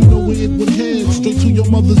because you know where it would head. Straight to your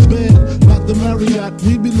mother's bed, not the Marriott.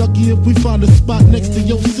 We'd be lucky if we found a spot next to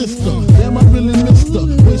your sister. Damn, I really missed her.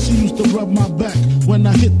 Way she used to rub my back when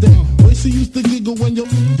I hit that. Way she used to giggle when your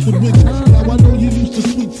would wiggle. Now I know you used to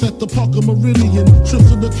sweets at the Parker Meridian, trips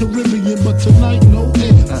to the Caribbean, but tonight no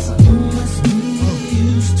ends. You must be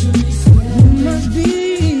used to me. You must be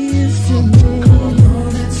used to me. All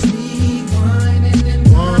that sweet wine and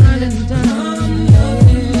dine.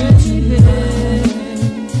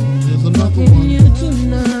 There's another one. You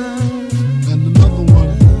tonight. And another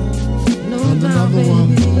one. No and doubt, another baby. one.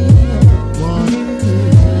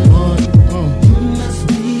 One. Oh. You must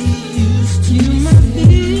be used to me. You must be.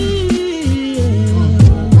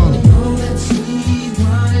 All that sweet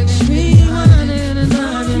wine and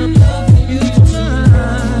dine. I'm loving you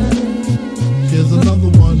tonight. Here's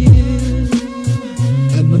another one.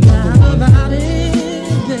 And another one. About it,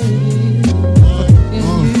 baby.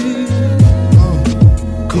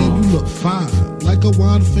 Girl, you look fine. Like a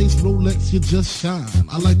wine-faced Rolex, you just shine.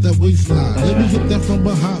 I like that waistline. Let me hit that from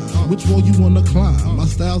behind. Which wall you wanna climb? My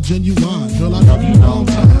style genuine. Girl, I love you long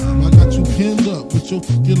time. I got you pinned up with your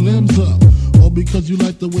fucking limbs up. All because you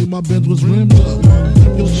like the way my bed was rimmed up.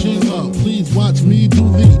 Keep your chin up. Please watch me do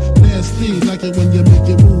the nasty. Like it when you make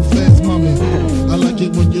it move fast, mommy. I like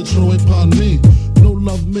it when you throw it upon me. No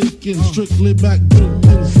love making, strictly back good.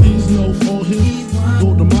 MCs know all his.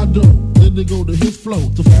 Go to my dough. Then they go to his flow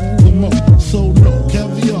to f*** them up. So no,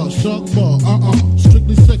 caviar, shark bar,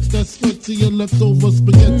 strictly sex, that's sweat to your leftover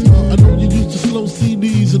spaghetti. I know you used to slow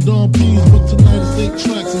CDs and Don P's, but tonight it's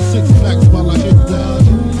 8 tracks and 6 packs while I hit that.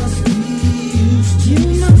 You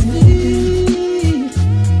must be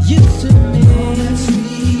used to me. All that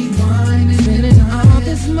sweet wine and spending all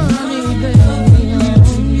this money, baby.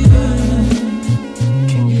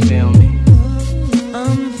 Can you feel me?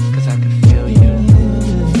 'Cause I can feel you.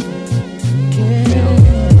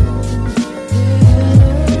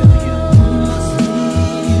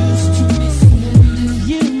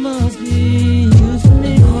 You must be used to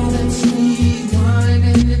me. All that sweet wine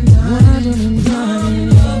and dine.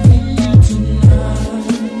 Loving you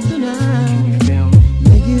tonight.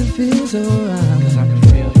 Make you feel so right. 'Cause I can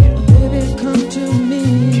feel you. Baby, come to me.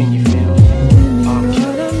 Can you feel me? I'm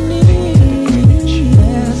What I need.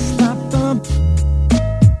 Yeah, stop them,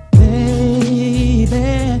 baby.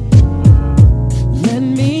 Let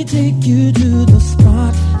me take you to the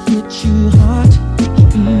spot, get you hot.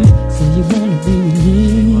 So you wanna be with me?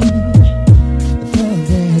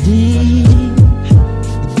 Already,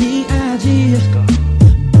 D.I.G.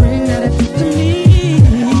 Bring that to me.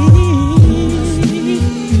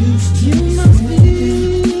 You must be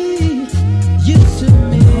used to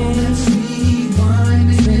me.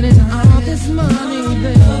 Spending all this money,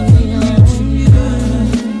 baby, on you.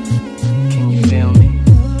 Can you feel me?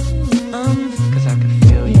 'Cause I can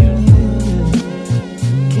feel you.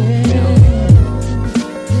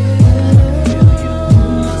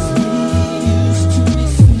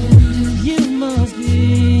 You must be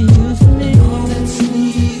used to me. All that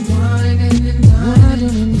sweet wine and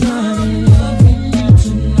dine. Loving you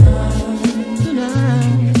tonight.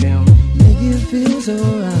 Make you feel so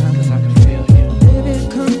right. 'Cause I can feel you. Baby,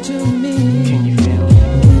 come to me. Can you feel me?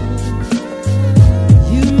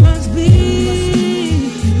 You must be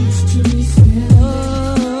used to me.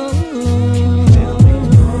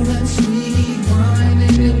 All that sweet wine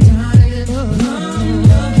and dine.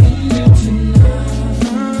 Loving you tonight.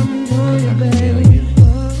 I'm doing it, baby.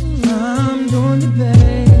 I'm doing it,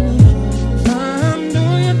 baby. I'm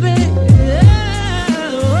doing it, baby.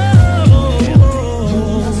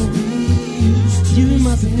 You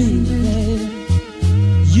must be, baby,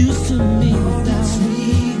 used to me without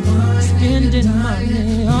spending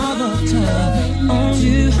money all the time on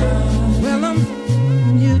you. Well, I'm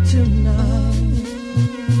you tonight.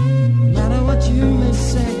 No matter what you may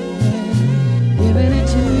say, giving it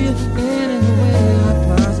to you any way I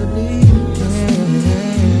possibly can.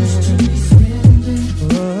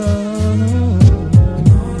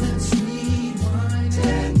 All that sweet wine.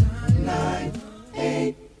 10, 9,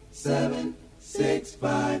 8, 7, 6,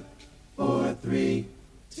 5, 4, 3,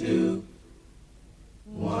 2,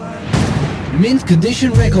 1. Mint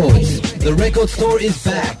Condition Records. The record store is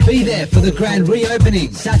back. Be there for the grand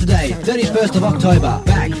reopening. Saturday, 31st of October.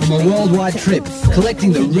 Back from a worldwide trip.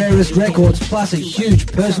 Collecting the rarest records plus a huge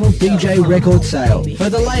personal DJ record sale. For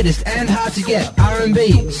the latest and hard to get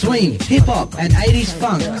R&B, swing, hip-hop and 80s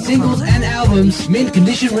funk, singles and albums, Mint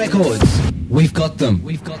Condition Records. We've got them.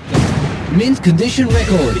 We've got them. Mint Condition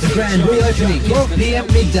Records, the grand reopening, 12 p.m.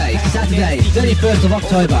 midday, Saturday, 31st of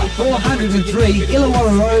October, 403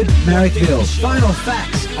 Illawarra Road, Marrickville. Phone or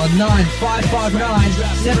fax on 9559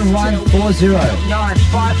 7140.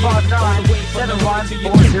 9559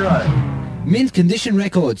 7140. Mint Condition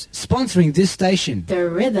Records, sponsoring this station. The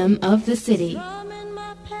rhythm of the city. Drumming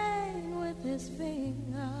my pain with his fingers,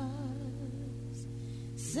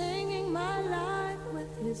 singing my life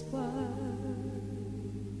with his words,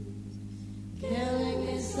 killing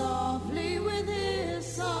me softly with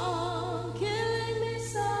his song, killing me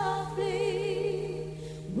softly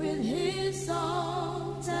with his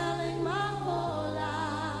song, telling my whole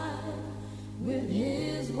life with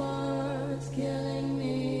his words, killing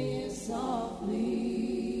me softly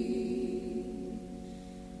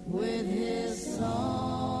with his song.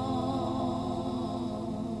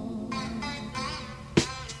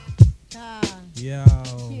 Yo,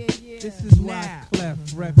 this is why Clef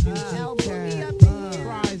Refugee Cat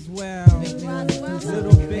cries well.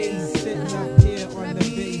 Little bass sitting up here on the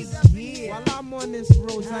bass. While I'm on this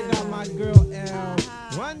road, I got my girl L.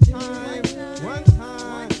 One time.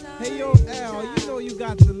 Hey yo L, you know you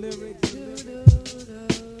got the lyrics.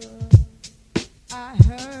 I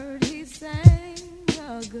heard he sang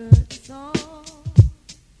a good song.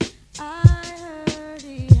 I heard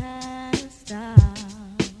he had a style.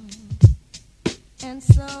 And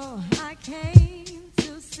so I came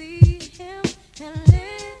to see him and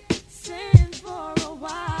listen for a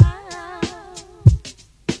while.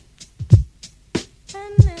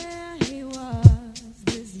 And there he was,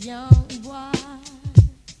 this young boy,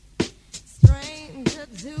 stranger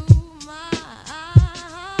to my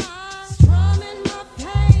eyes, strumming my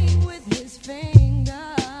pain with his fingers,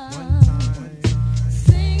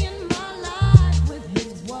 singing my life with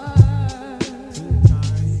his words,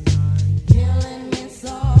 killing me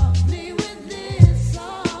softly with this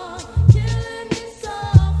song, killing me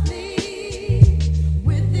softly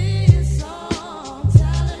with this song,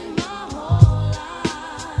 telling my whole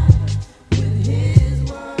life with his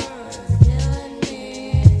words, killing me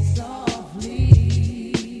softly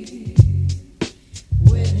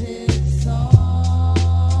with his song.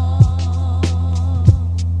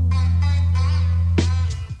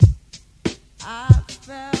 I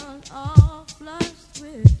felt all flushed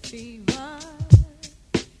with fever,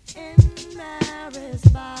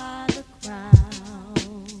 embarrassed by the crowd.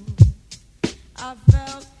 I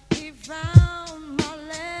felt he found my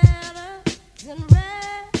letters and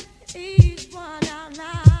read each one out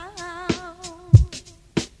loud.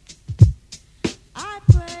 I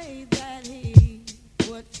prayed that he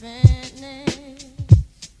would finish,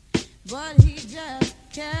 but he just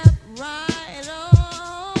kept right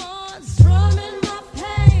on, strumming my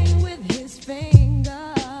pain with his fingers,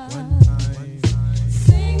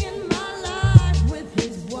 singing my life with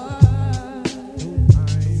his words,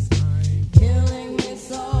 killing me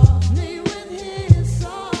softly with his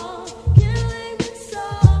song, killing me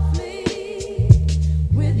softly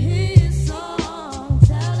with his song,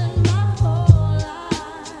 telling my whole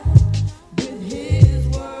life with his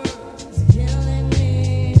words, killing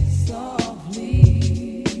me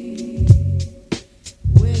softly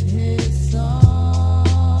with his song.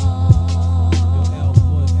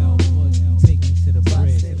 Take me to the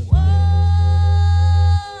bridge.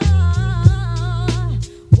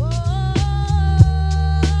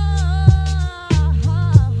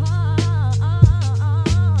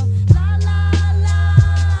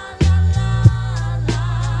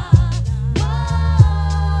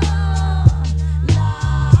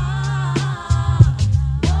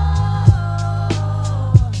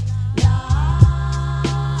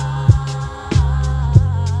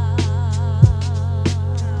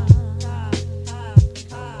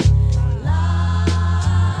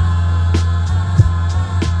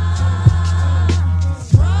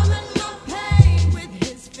 Strumming my pain with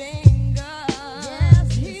his fingers. Yes,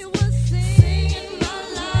 he was singing my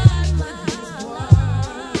life with his words,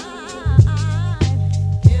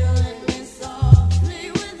 killing me softly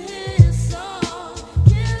with his song,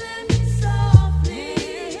 killing me softly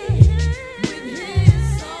with his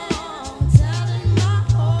song, telling my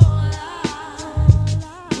whole life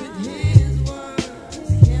with his words,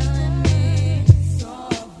 killing me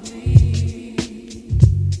softly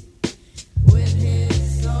with his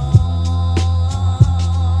song.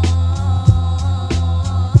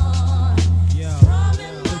 Yo,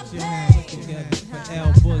 put your hands together for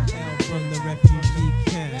L Boog, L from the refugee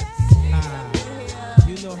camp.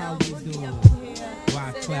 You know how we do. Why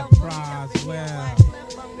Clef cries well.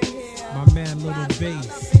 My man Little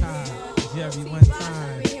Bass, Jerry one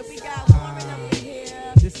time.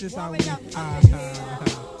 This is how we refugee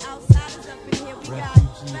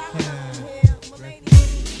camp.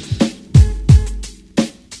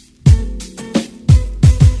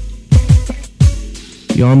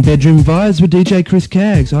 You're on Bedroom Vibes with DJ Chris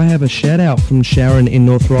Caggs. I have a shout out from Sharon in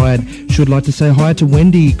North Ryde. She would like to say hi to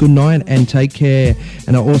Wendy, good night and take care.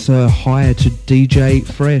 And also hi to DJ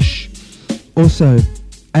Fresh. Also,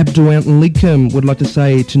 Abdul out in Lidcombe would like to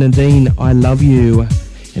say to Nadine, I love you. And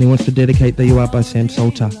he wants to dedicate There You Are by Sam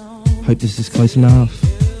Salter. Hope this is close enough.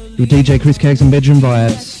 You're DJ Chris Caggs on Bedroom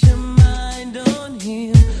Vibes.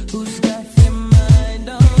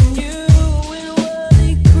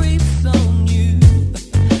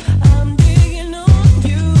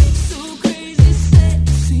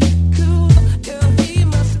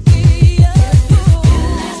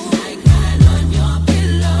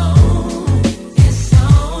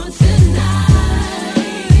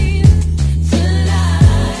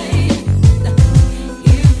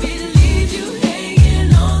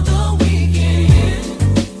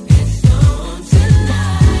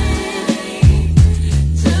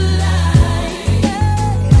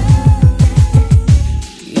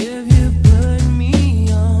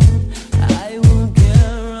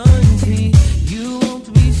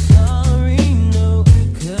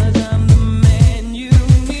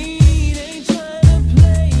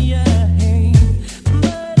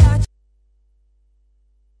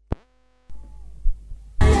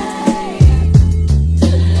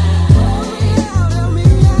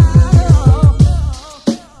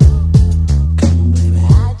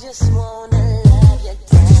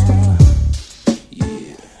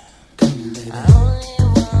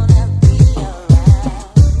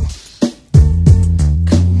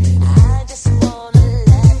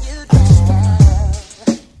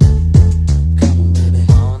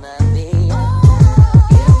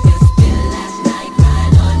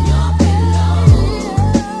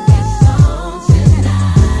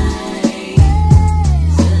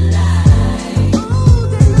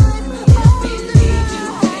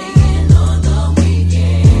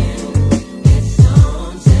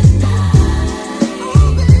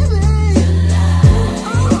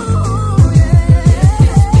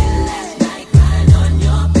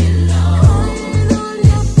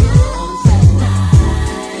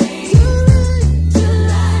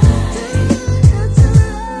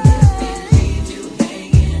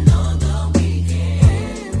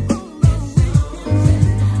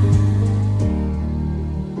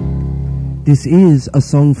 This is a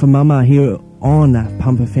song for Mama here on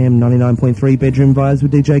Pump FM 99.3 Bedroom Vibes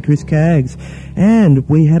with DJ Chris Caggs. And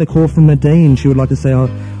we had a call from Nadine. She would like to say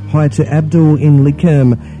hi to Abdul in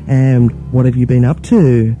Lidcombe. And what have you been up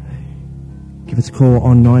to? Give us a call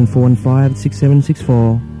on 9415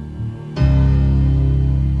 6764.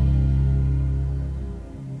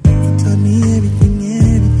 You taught me everything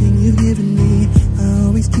you've given me. I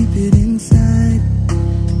always keep it inside.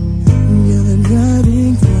 You're the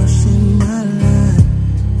driving force in my life.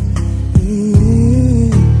 Yeah.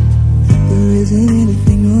 There isn't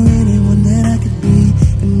anything or anyone that I could be,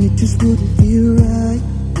 and it just wouldn't feel right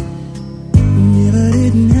if I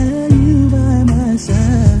didn't have you by my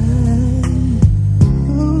side.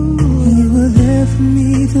 Oh, you were there for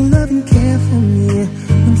me to love and care for me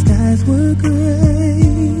when skies were gray.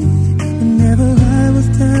 Whenever I was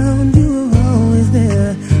down, you were always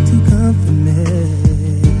there to comfort me.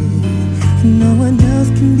 No one else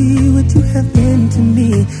can be what you have been to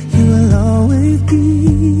me. You will always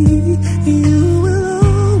be, you will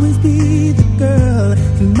always be the girl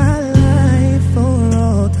in my life for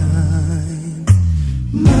all time.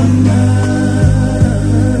 Mama,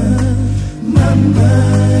 Mama,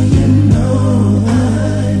 you know I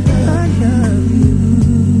love you.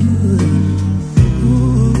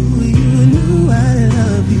 Ooh, you know I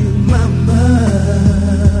love you, Mama.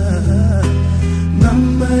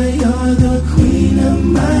 Mama, you're the queen of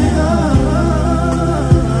my heart.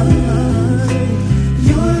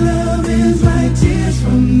 Your love is like tears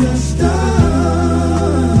from the stars.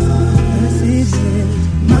 Yes, it is.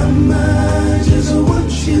 Mama, I just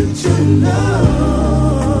want you to know,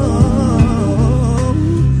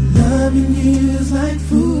 loving you is like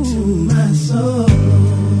food to my soul.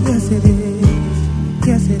 Yes, it is.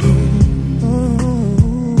 Yes, it is. Oh,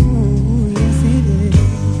 yes, it is.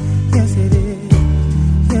 Yes, it is.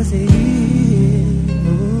 Yes, it is.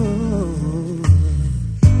 Oh,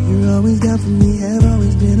 you're always down for me, have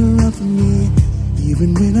always been around for me,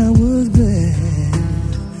 even when I was bad.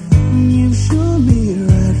 You showed me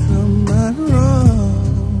right from my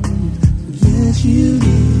wrong. Yes, you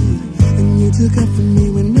did. And you took up for me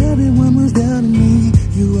when everyone was down on me.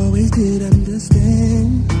 You always did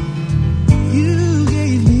understand. You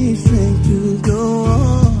gave me strength to go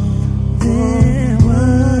on. There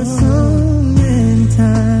were so many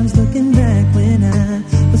times looking back when I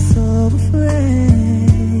was so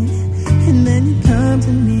afraid, and then you come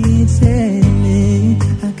to me and say to me,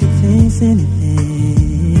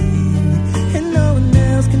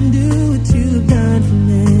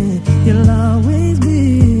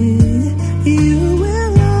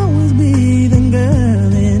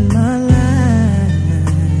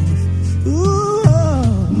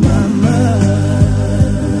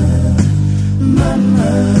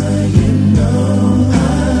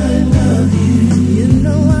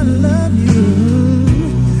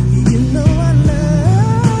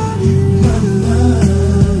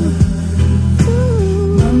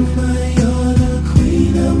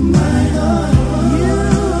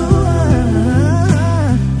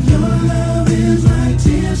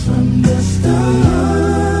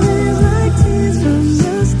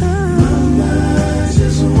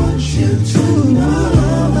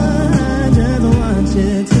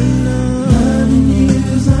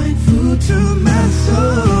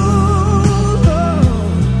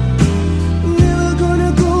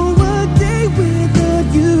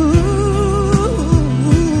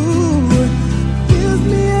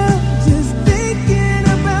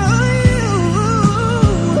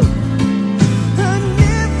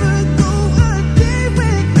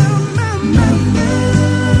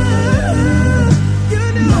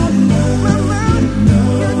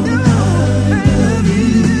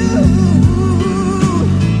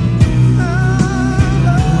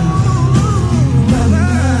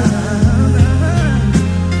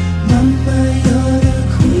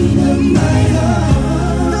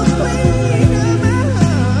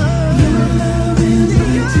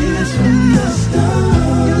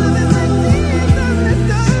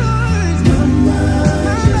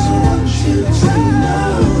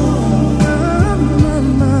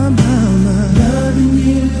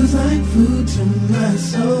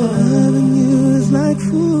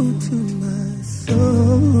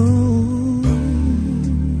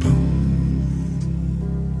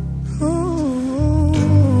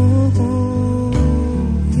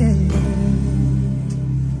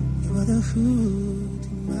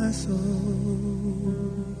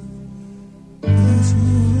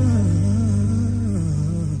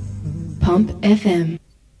 Pump FM.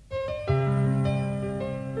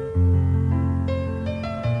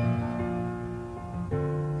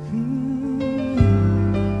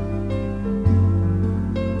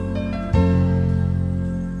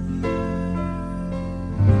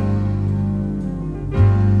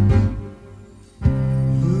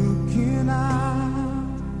 Looking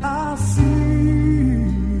out, I see,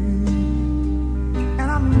 and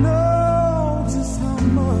I know just how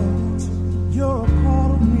much you're a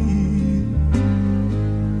part of me.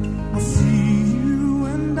 I see you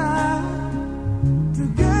and I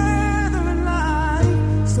together in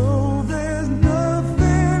life, so there's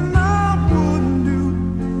nothing I wouldn't do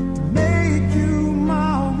to make you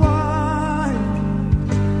my wife.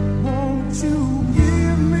 Won't you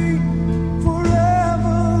give me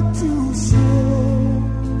forever to show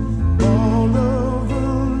all of the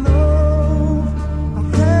love I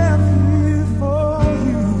have here for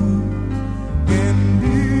you? And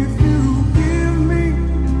if you give me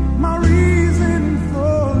my reason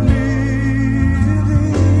for living,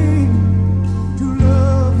 to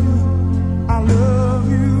love you, I love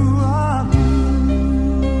you, I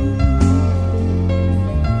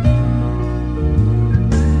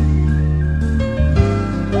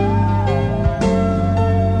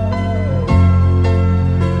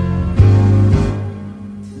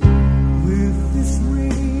With this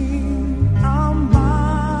ring, I'm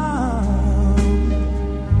bound,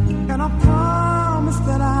 and I promise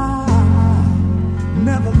that I'll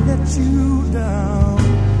never let you down.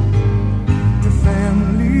 To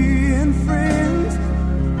family and friends,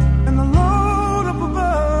 and the Lord up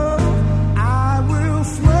above, I will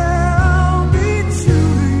swear I'll be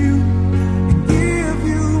true to you and give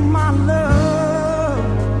you my love.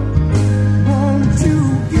 Won't you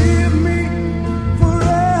give me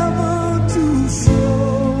forever to show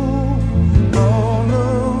all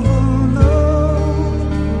of the love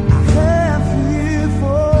I have here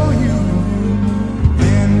for you?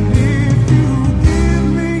 And if you give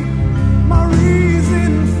me my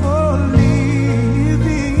reason for living,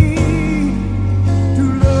 to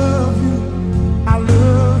love you, I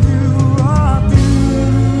love you, I do.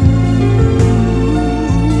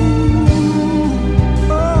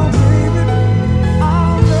 Oh, baby,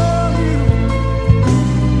 I'll love you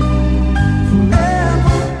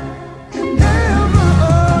forever and ever.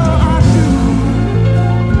 Oh, I do.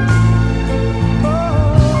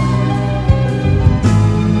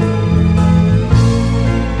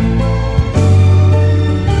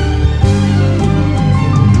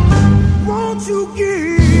 Won't you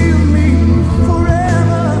give me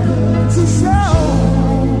forever to show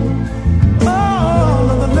all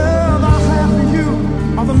of the love I have for you,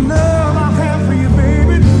 all the love I have for you,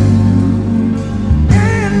 baby?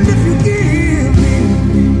 And if you give me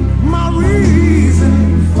my reason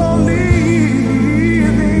for living,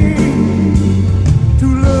 to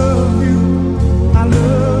love you, I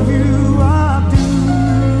love you, I do.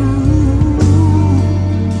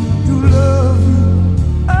 To love you,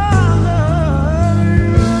 I love you,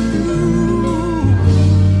 I do.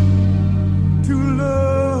 To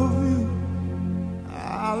love you,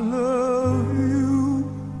 I love you,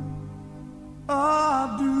 I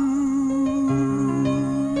do.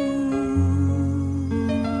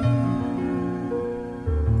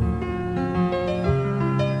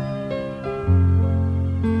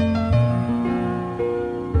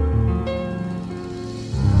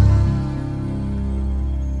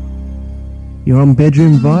 You're on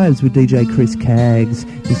Bedroom Vibes with DJ Chris Caggs.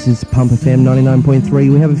 This is Pump FM 99.3.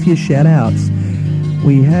 We have a few shout-outs.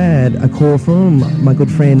 We had a call from my good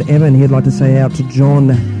friend Evan. He'd like to say out to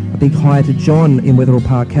John, a big hi to John in Wetherill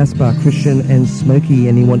Park, Casper, Christian and Smokey,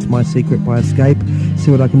 and he wants My Secret by Escape.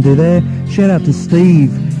 See what I can do there. Shout out to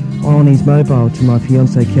Steve on his mobile, to my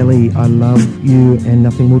fiancée Kelly, I love you and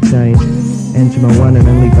nothing will change. And to my one and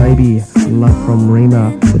only baby, love from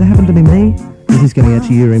Rima. Did that happen to be me? This is going out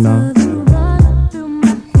to you, Rima.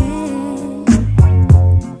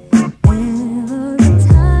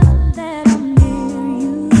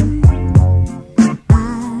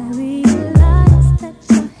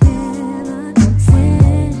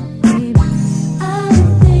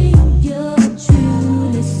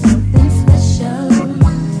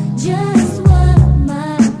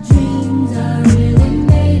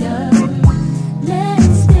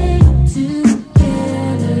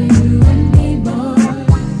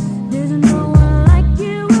 There's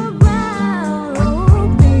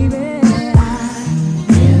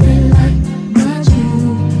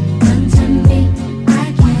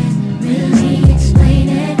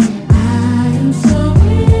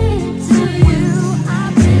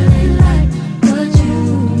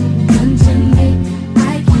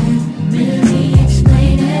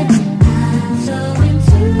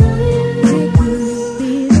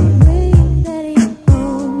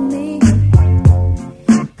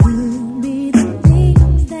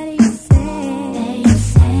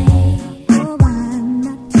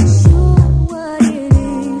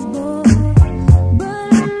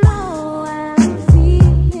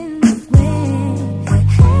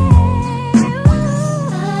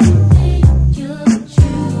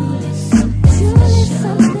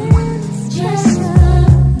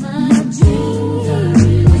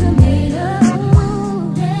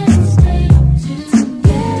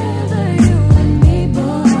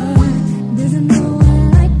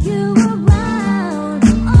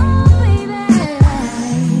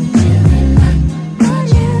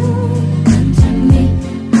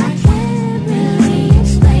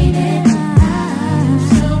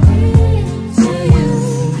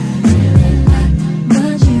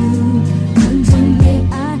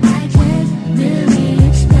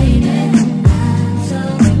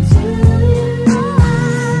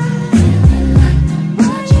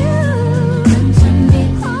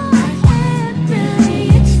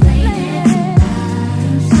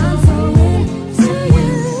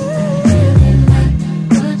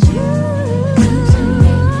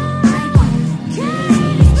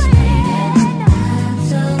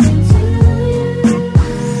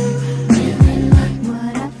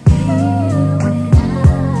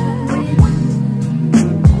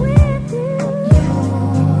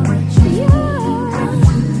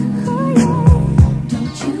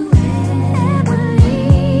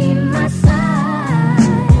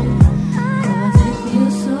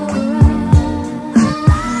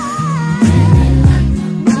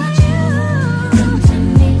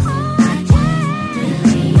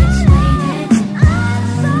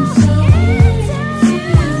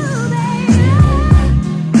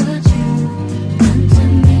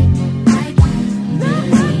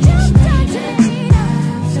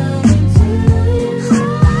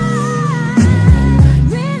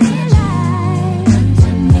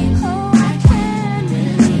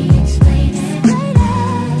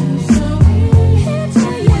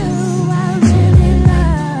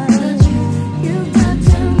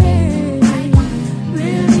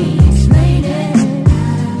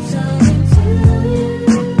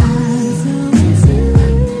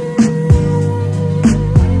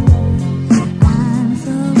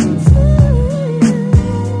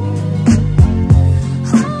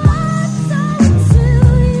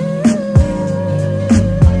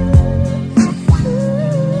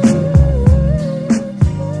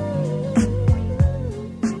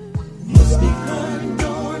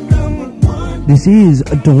This is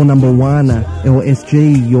door number 1,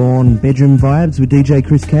 LSG. You're on Bedroom Vibes with DJ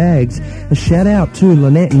Chris Caggs. A shout out to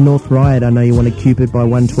Lynette in North Ryde. I know you want to Cupid by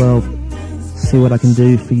 112. See what I can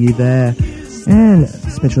do for you there. And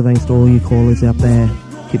special thanks to all you callers out there.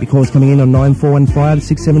 Keep your calls coming in on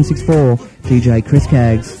 9415-6764. DJ Chris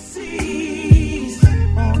Caggs.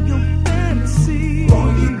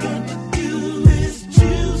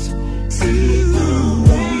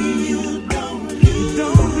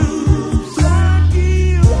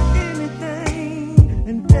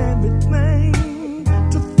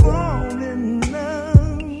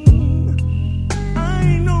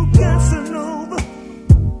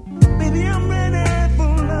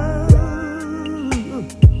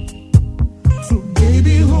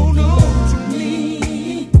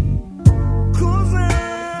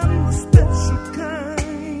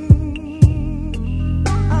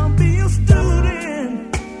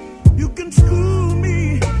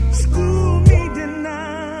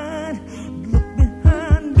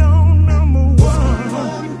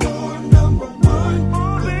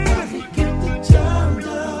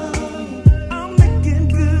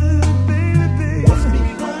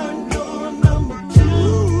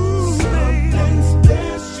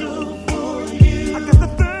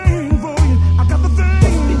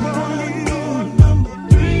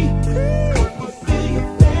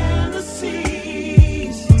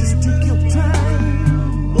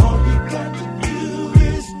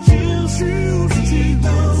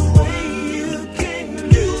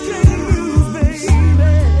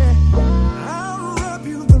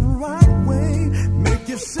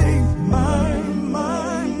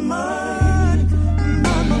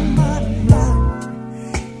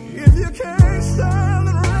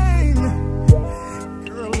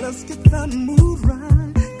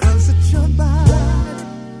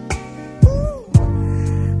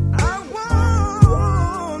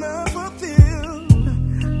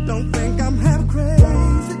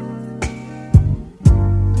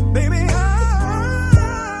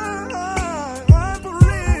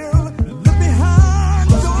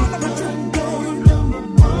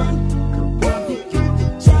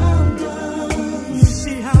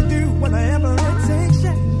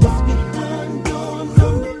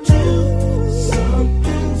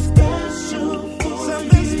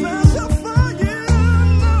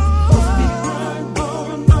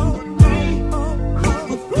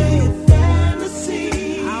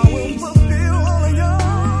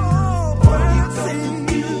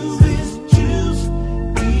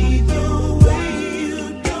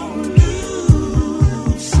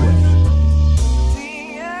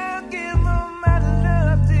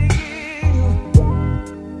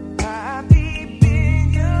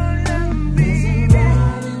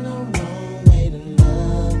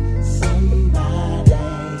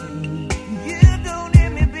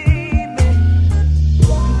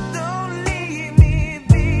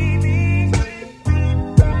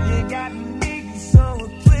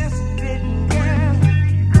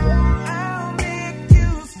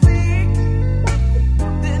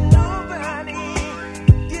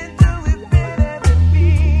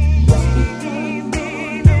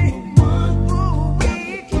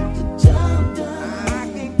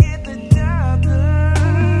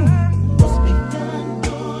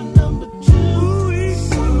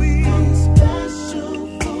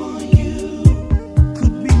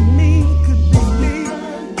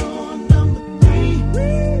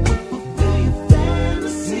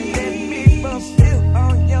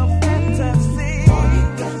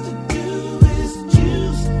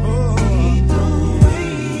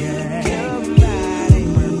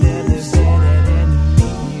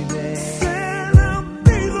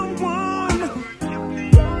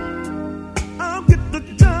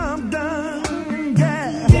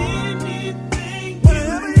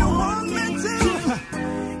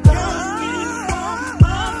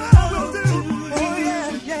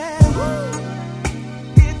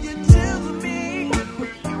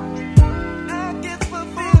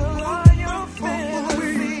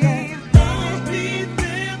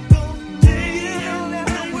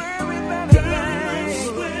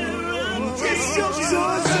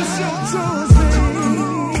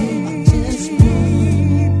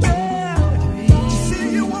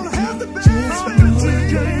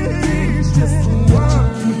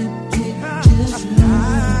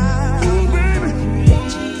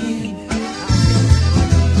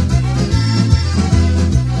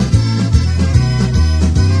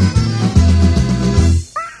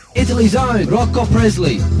 Italy's own Rocco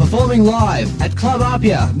Presley, performing live at Club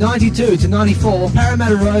Apia, 92 to 94,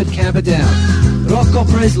 Parramatta Road, Camperdown. Rocco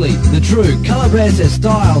Presley, the true Calabrese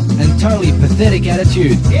style and totally pathetic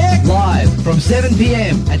attitude. Live from 7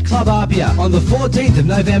 p.m. at Club Apia on the 14th of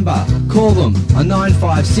November. Call them on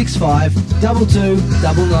 9565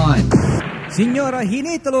 2299. Signora,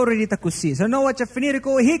 hinitalo rita così, se no faccia finire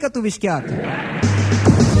con hica tu vischiato.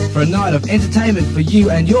 For a night of entertainment for you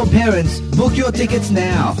and your parents, book your tickets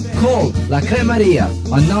now. Call La Cremaria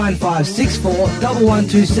on 9564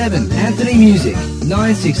 1127. Anthony Music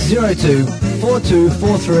 9602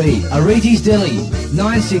 4243. Ariti's Deli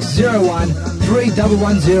 9601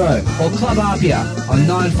 3110. Or Club Apia on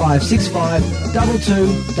 9565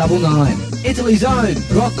 2299. Italy's own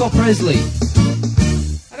Rocco Presley.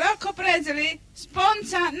 Rocco Presley,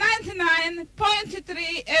 sponsor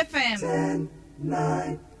 99.3 FM. 10,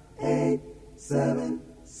 9, 8, 7,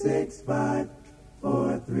 6, 5,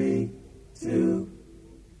 4, 3, 2,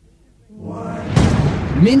 1.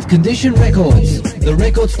 Mint Condition Records. The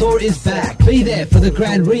record store is back. Be there for the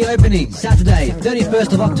grand reopening. Saturday,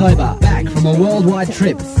 31st of October. Back from a worldwide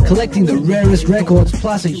trip. Collecting the rarest records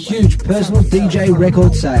plus a huge personal DJ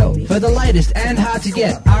record sale. For the latest and hard to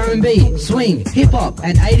get RnB, swing, hip-hop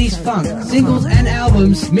and 80s funk. Singles and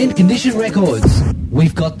albums. Mint Condition Records.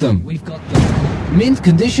 We've got them. Mint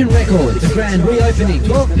Condition Records. The grand reopening,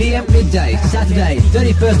 12 p.m. midday, Saturday,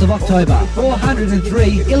 31st of October,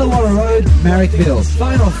 403 Illawarra Road, Marrickville.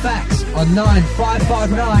 Phone or fax on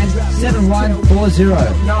 9559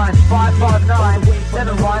 7140. 9559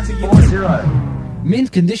 7140.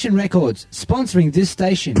 Mint Condition Records, sponsoring this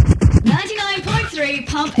station. 99.3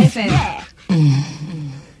 Pump FM.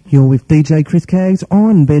 You're with DJ Chris Caggs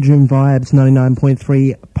on Bedroom Vibes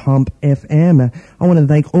 99.3 Pump FM. I want to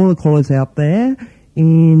thank all the callers out there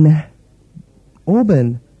in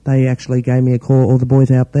Auburn. They actually gave me a call, all the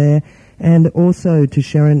boys out there. And also to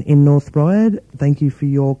Sharon in North Ryde, thank you for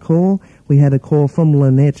your call. We had a call from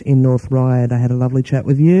Lynette in North Ryde. I had a lovely chat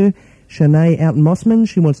with you. Shanae out in Mossman,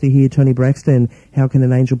 she wants to hear Tony Braxton, How Can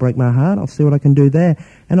an Angel Break My Heart? I'll see what I can do there.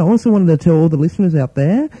 And I also wanted to tell all the listeners out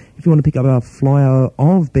there, if you want to pick up a flyer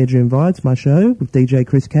of Bedroom Vibes, my show with DJ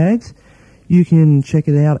Chris Caggs, you can check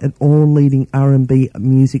it out at all leading R&B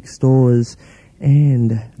music stores,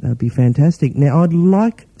 and that'd be fantastic. Now, I'd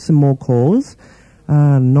like some more calls.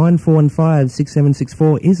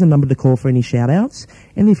 9415-6764 is the number to call for any shout-outs.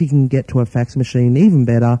 And if you can get to a fax machine, even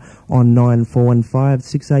better, on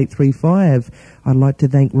 9415-6835. I'd like to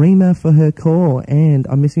thank Rima for her call, and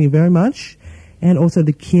I'm missing you very much. And also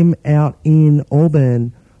to Kim out in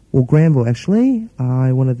Auburn, or Granville, actually.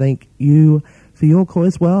 I want to thank you for your call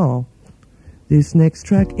as well. This next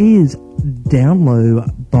track is Down Low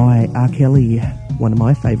by R. Kelly, one of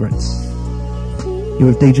my favourites. You're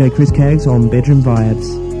with DJ Chris Caggs on Bedroom Vibes.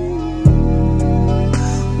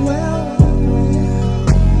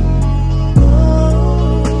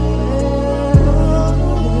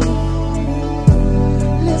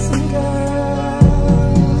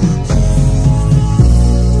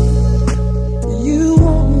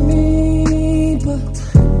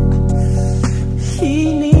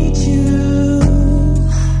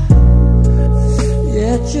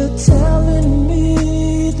 You're telling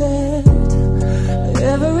me that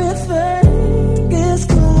everything is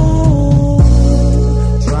cool,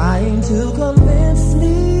 trying to convince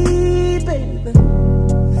me, baby,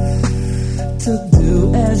 to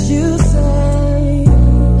do as you say.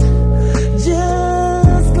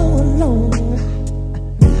 Just go along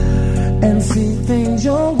and see things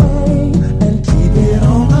your way and keep it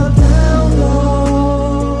on the down low.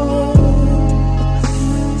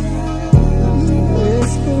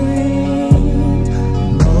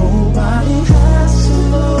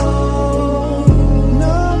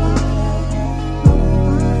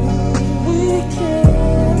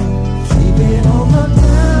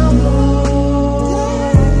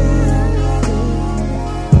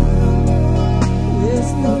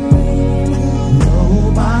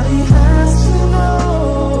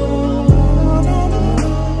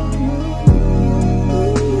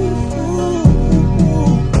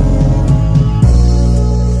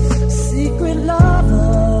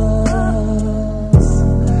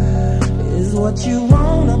 What you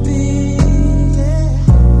wanna be,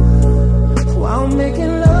 while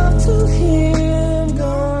making love to him,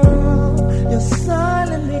 girl, you're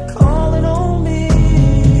silently calling on me.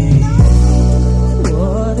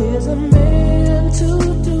 What is a man to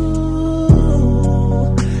do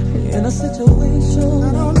in a situation?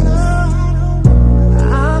 I don't know.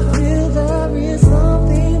 I feel there is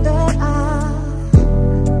something that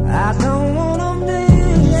I don't wanna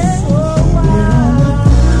miss. So why?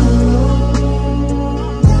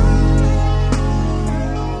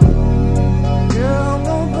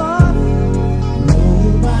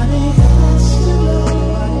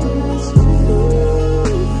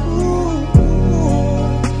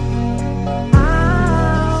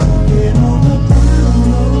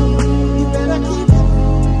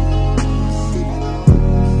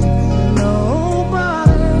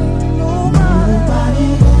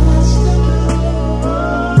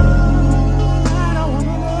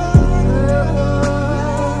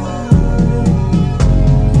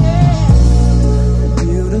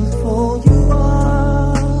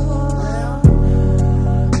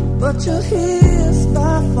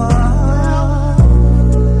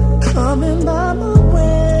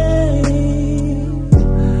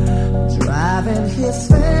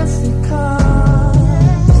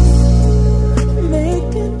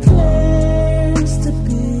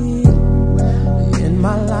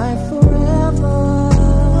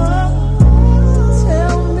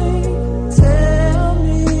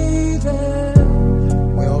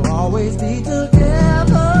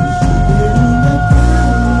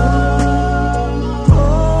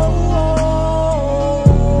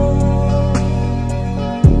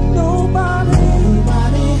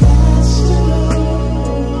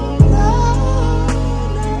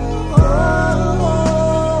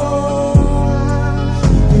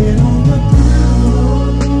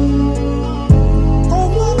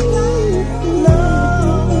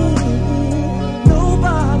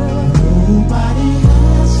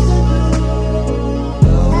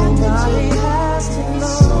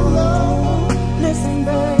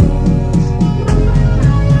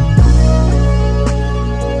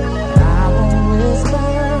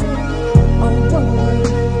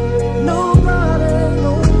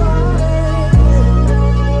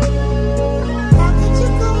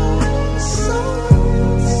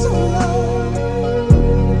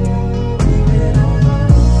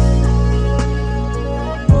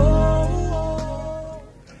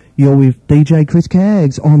 You're with DJ Chris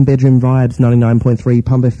Caggs on Bedroom Vibes 99.3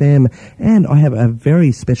 Pump FM, and I have a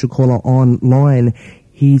very special caller online.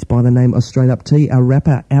 He's by the name of Straight Up T, a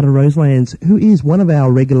rapper out of Roselands, who is one of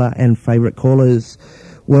our regular and favourite callers.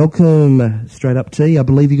 Welcome, Straight Up T. I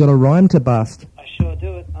believe you got a rhyme to bust. I sure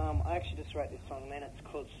do it. I actually just wrote this song, man. It's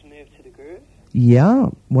called Smooth to the Groove. Yeah,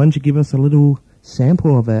 why don't you give us a little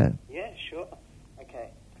sample of that? Yeah, sure.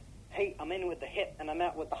 Okay. Hey, I'm in with the hip and I'm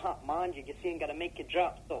out with the hot. Mind you, see, I'm gonna make it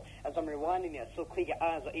drop. So as I'm rewinding you, so clear your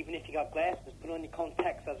eyes, or even if you got glasses, put on your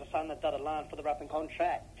contacts as I sign the dotted line for the rapping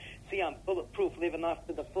contract. See, I'm bulletproof, living life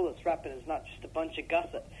to the fullest. Rapping is not just a bunch of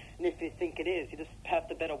gossip. And if you think it is, you just have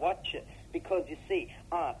to better watch it. Because you see,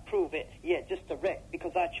 I prove it, yeah, just direct.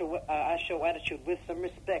 Because I show attitude with some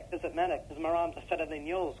respect. Doesn't matter, because my rhymes are fatter than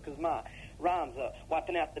yours. Because my rhymes are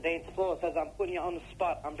wiping out the dance floors. As I'm putting you on the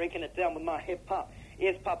spot, I'm breaking it down with my hip-hop.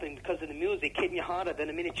 Ears popping because of the music, hitting you harder than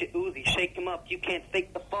a miniature Uzi. Shake 'em up, you can't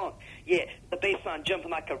fake the funk. Yeah, the bass line jumping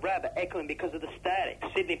like a rabbit, echoing because of the static.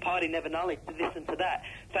 Sydney party never knowledge to listen to that.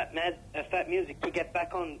 Fat music to get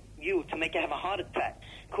back on you, to make you have a heart attack.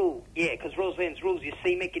 Cool, yeah, because Roseland's rules, you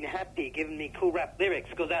see, making you happy, giving me cool rap lyrics,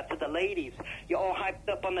 goes out to the ladies. You're all hyped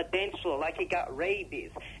up on the dance floor like you got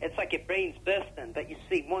rabies. It's like your brain's bursting, but you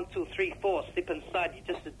see 1, 2, 3, 4 slip inside you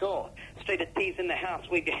just adore. Straight at T's in the house,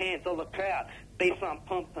 wave your hands, all the crowd. Bassline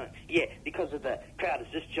pumping, yeah, because of the crowd is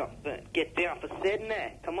just jumping. Get down for sitting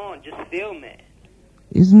there, come on, just feel me.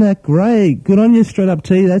 Isn't that great? Good on you, Straight Up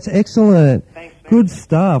T. That's excellent. Thanks, man. Good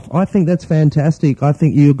stuff. I think that's fantastic. I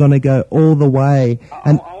think you're going to go all the way.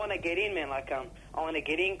 I want to get in, man. Like, I want to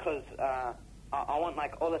get in because I want,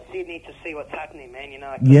 like, all of Sydney to see what's happening, man. You know,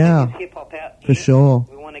 like, yeah, hip-hop out for here. sure.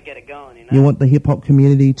 We want to get it going, you know. You want the hip-hop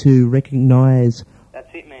community to recognise.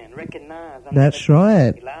 That's it, man. Recognise. That's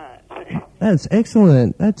right. That's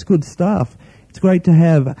excellent. That's good stuff. It's great to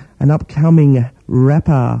have an upcoming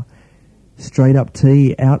rapper, Straight Up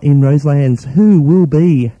T, out in Roselands, who will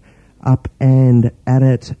be up and at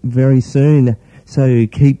it very soon. So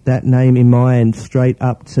keep that name in mind, Straight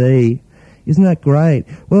Up T. Isn't that great?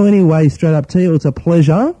 Well, anyway, Straight Up T, it was a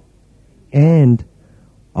pleasure, and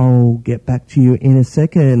I'll get back to you in a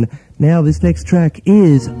second. Now, this next track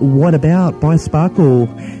is What About by Sparkle.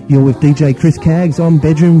 You're with DJ Chris Caggs on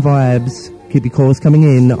Bedroom Vibes. Keep your calls coming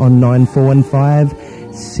in on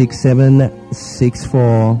 9415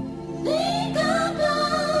 6764.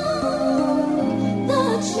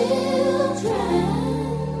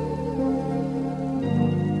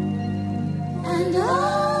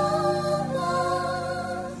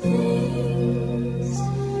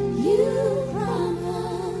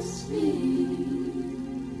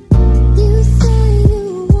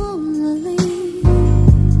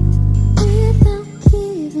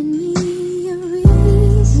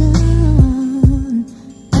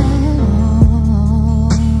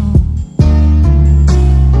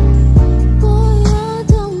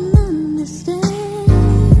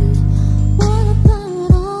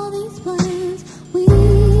 We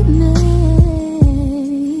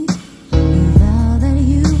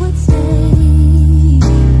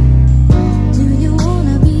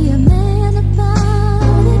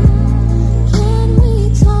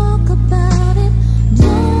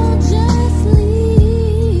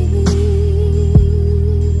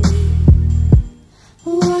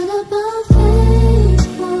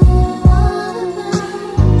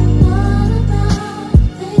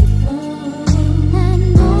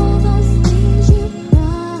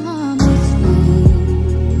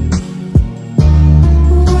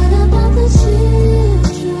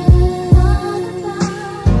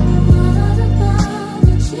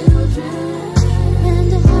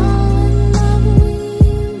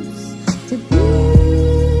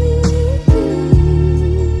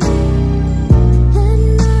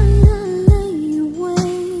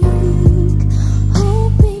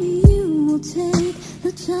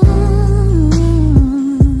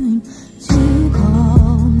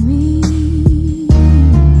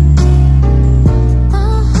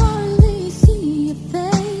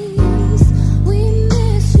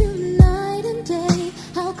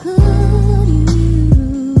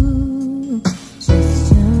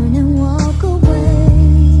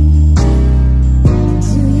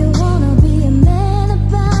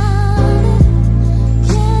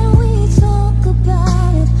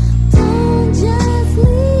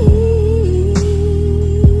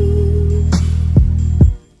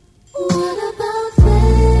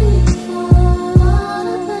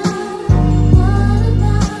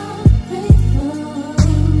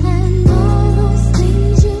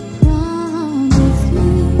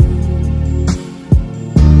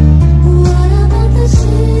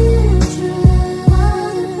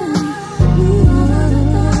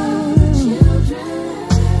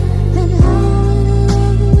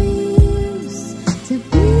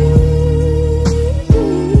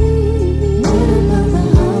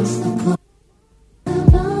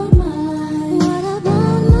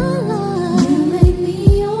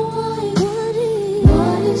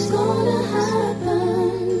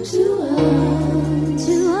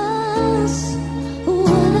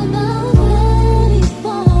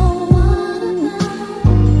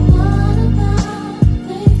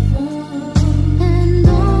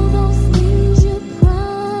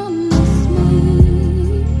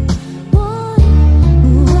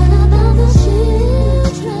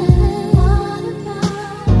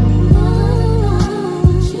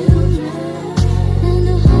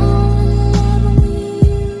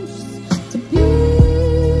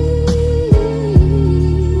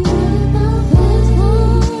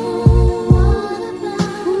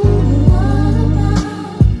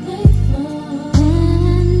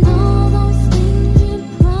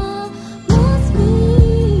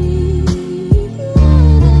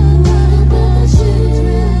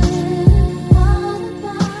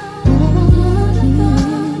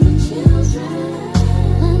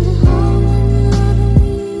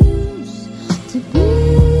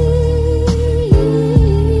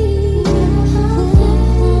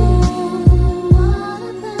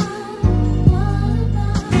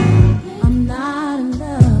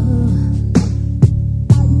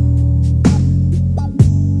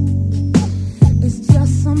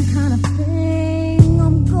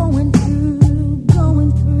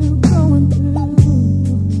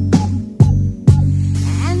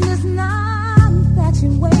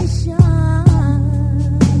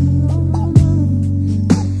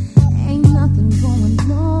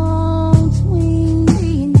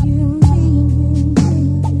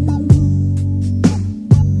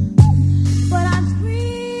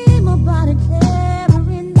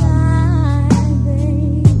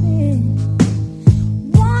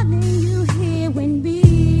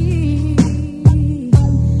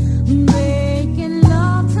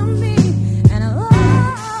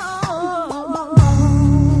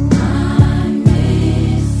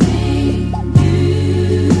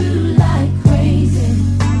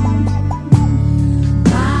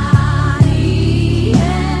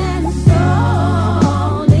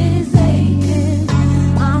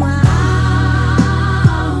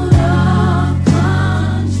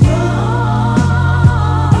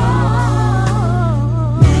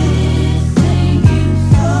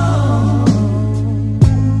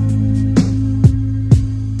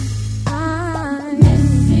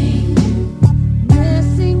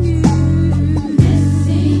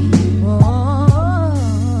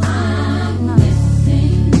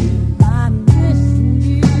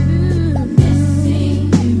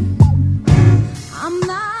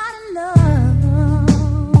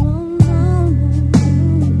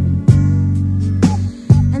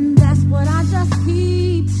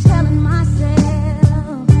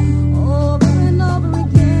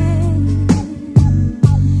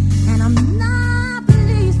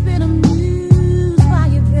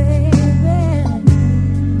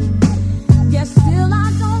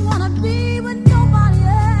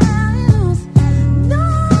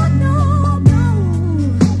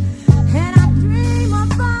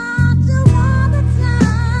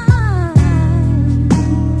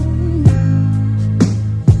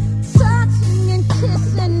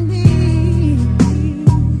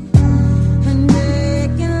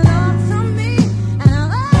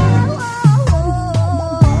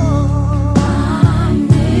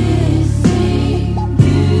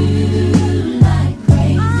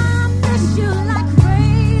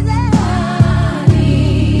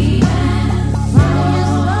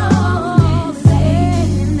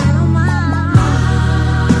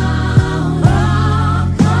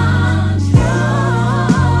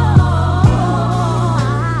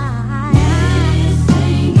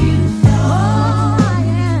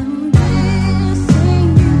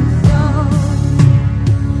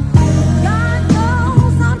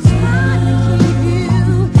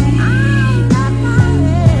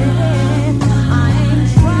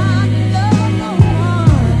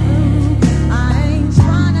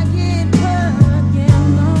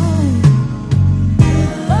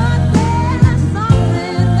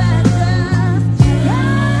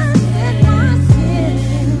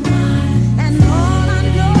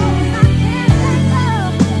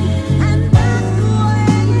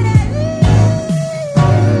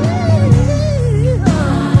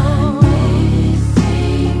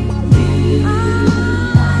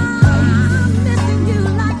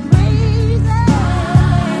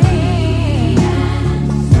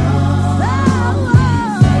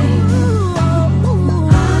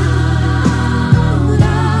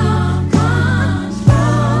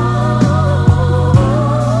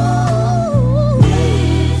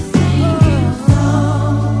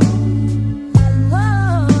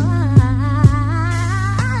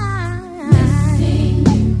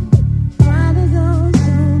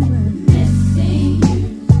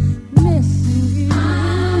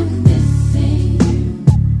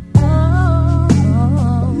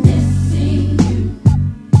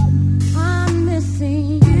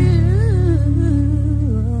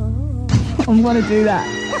You want to do that?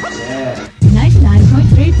 Yeah.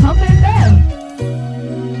 99.3 Pop FM.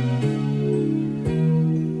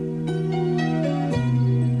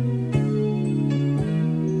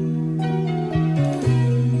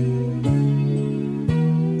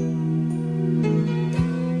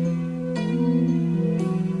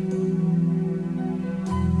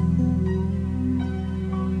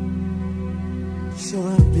 Sure,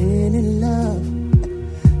 I've been in love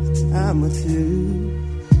a time or two,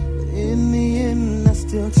 but in the end I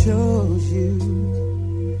still chose you.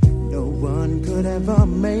 No one could ever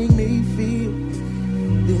make me feel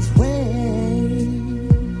this way.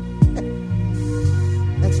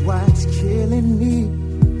 That's why it's killing me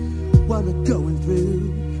what we're going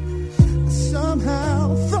through. I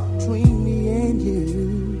somehow thought between me and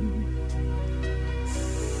you,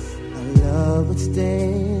 our love would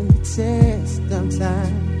stand the test of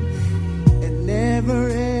time and never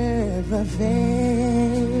ever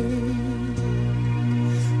fade.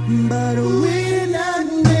 But we're not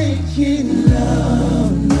making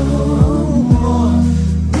love no more.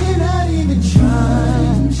 We're not even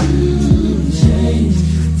trying to change.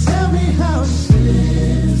 Tell me how it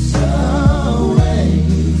slips away,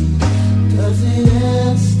 'cause it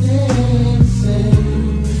never stays the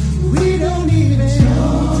same. We don't even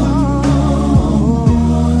talk.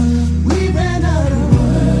 We ran out of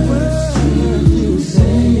words to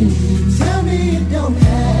say. Tell me you don't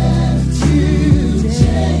have to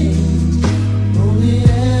change. Only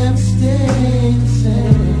ever stay the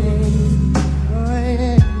same. Oh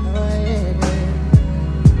yeah, oh yeah.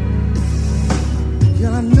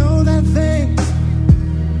 Girl, I know that things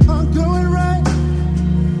aren't going right,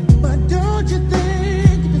 but don't you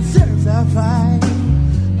think it deserves a fight?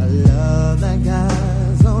 A love that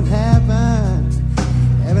guys don't happen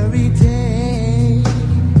every day.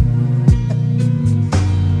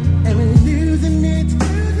 And we're losing it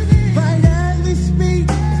right as we speak.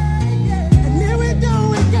 And here we go,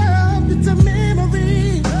 it's a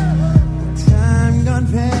memory. Time gone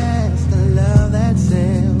past, a love that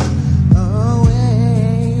sailed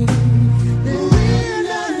away. We're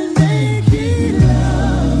not making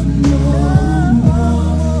love no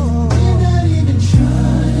more. We're not even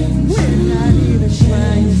trying. We're not even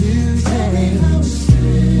trying to change.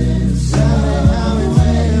 Somehow it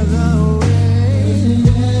slips away. It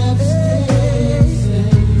never stays the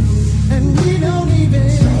same. And we don't even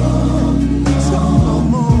talk no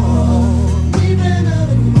more. We ran out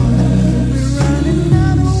of words. We're running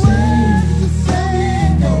out of words to say.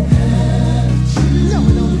 Don't have to. No,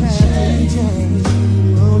 we don't have to change.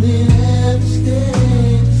 Only ever stay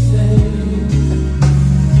the same.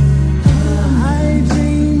 I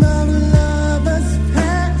dream of lovers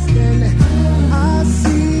past, and I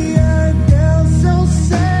see a girl so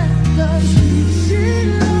sad, 'cause she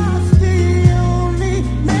lost the only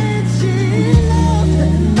man she loved.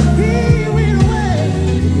 He went away.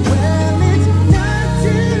 Well, it's not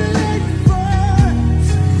too late for us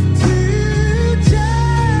to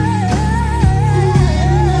change.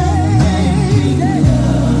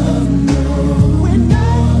 We're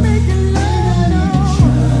not making love no more.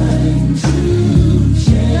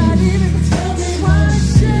 Not even trying to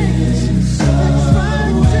change. Let's try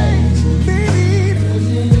to change, baby.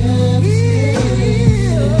 We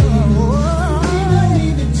don't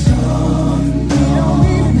even talk. We don't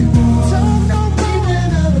even talk no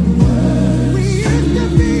more. We used to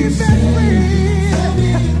be best friends. We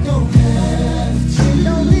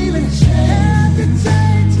don't even have to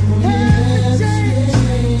change. For real,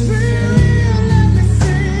 let me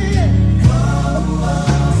see it.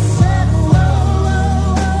 Said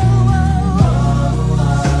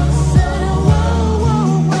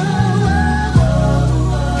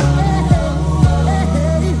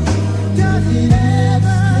does it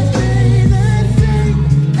ever stay the same?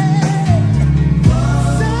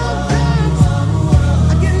 Sometimes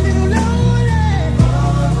I get a little lonely,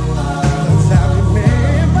 'cause I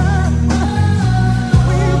remember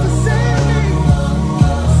we used to say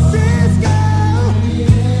Cisco,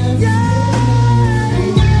 yeah.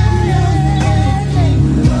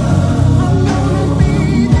 I'm gonna be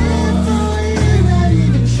there for you, not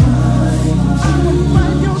even trying. I'll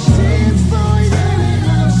fight your sins for you.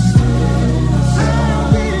 I'll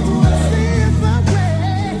be the slip away.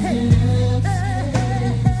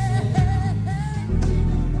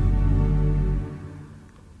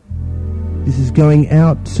 This is going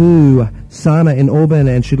out to Sana in Auburn,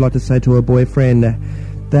 and she'd like to say to her boyfriend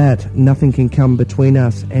that nothing can come between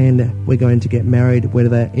us and we're going to get married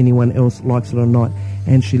whether anyone else likes it or not,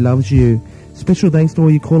 and she loves you. Special thanks to all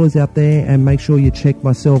you callers out there, and make sure you check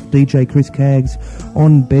myself, DJ Chris Caggs,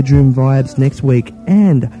 on Bedroom Vibes next week,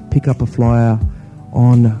 and pick up a flyer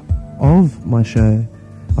on of my show.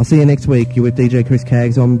 I'll see you next week. You're with DJ Chris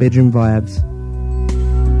Caggs on Bedroom Vibes.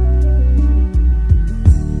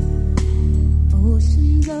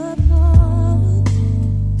 Oceans apart,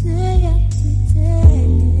 day after day,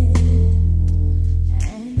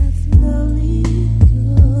 and I slowly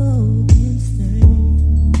go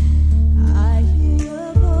insane. I hear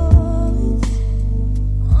your voice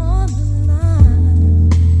on the line,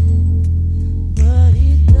 but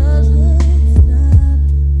it doesn't stop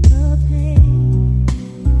the pain.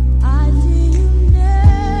 I see you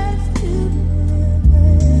next to me.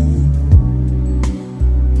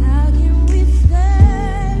 How can we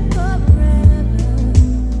stay forever?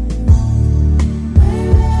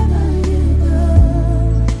 Wherever you go,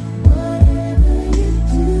 whatever you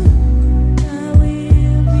do, I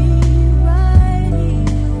will be right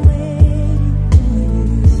here waiting for you.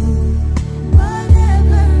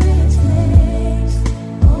 Whatever it takes,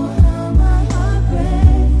 or how my heart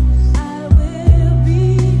breaks, I will be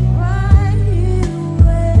right here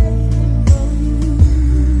waiting for you.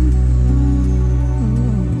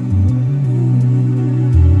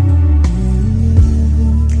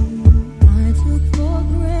 I took for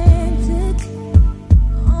granted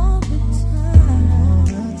all the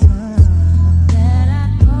time that I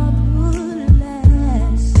thought would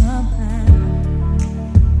last somehow.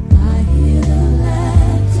 I hear the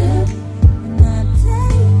laughter and I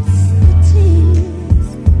taste the tears,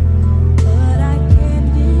 but I can't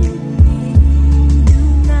believe you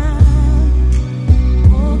now.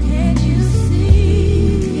 Oh, can't you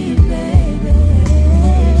see, baby?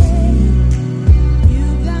 You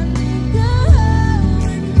got me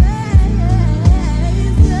going crazy.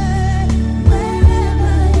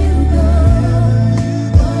 Wherever you go,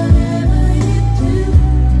 whatever you do,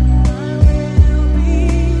 I will be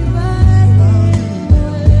right here waiting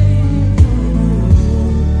for you.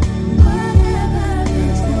 Whatever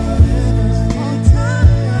it takes, or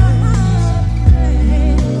time my heart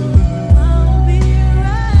breaks, I'll be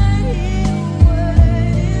right here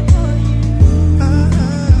waiting for you. I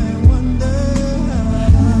wonder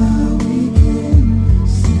how we can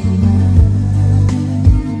survive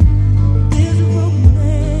this romance,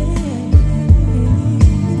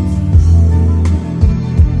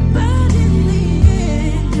 but in the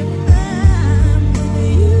end, if I'm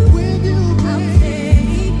with you, I'll take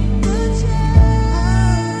the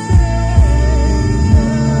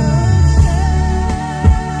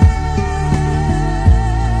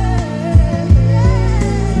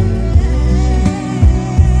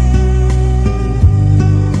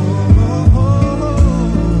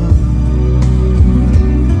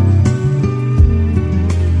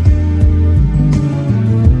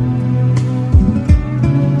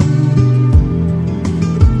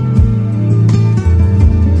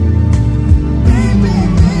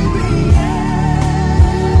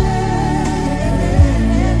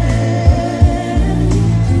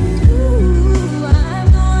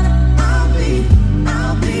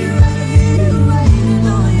I'll be right here waiting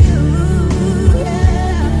on you.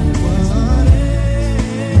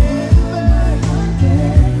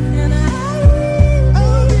 And I'll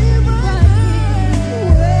be right here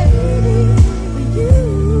waiting for you.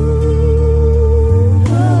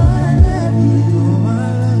 Oh, I love you.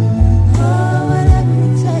 Oh, whatever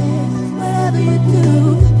it takes, whatever you do,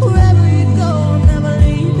 wherever you go, I'll never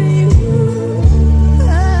leave you.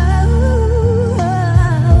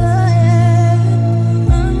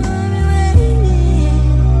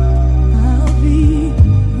 I'll be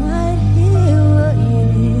right here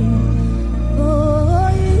waiting for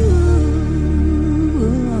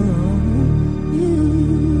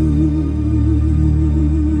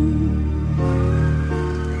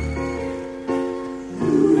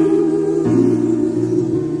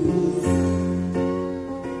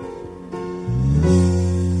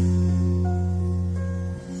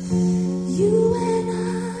you and I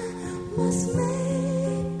must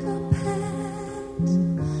make a pact.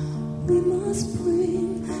 We must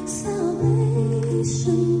bring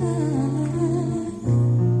salvation back.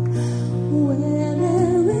 Where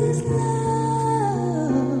there is love,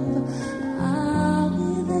 I'll be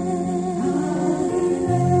there.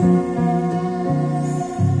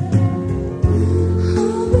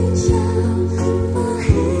 I'll reach out my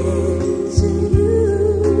hand to you.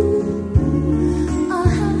 I'll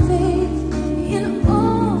have faith in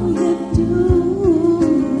all you do.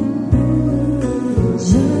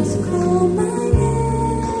 Just call my name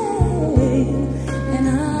and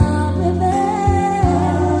I'll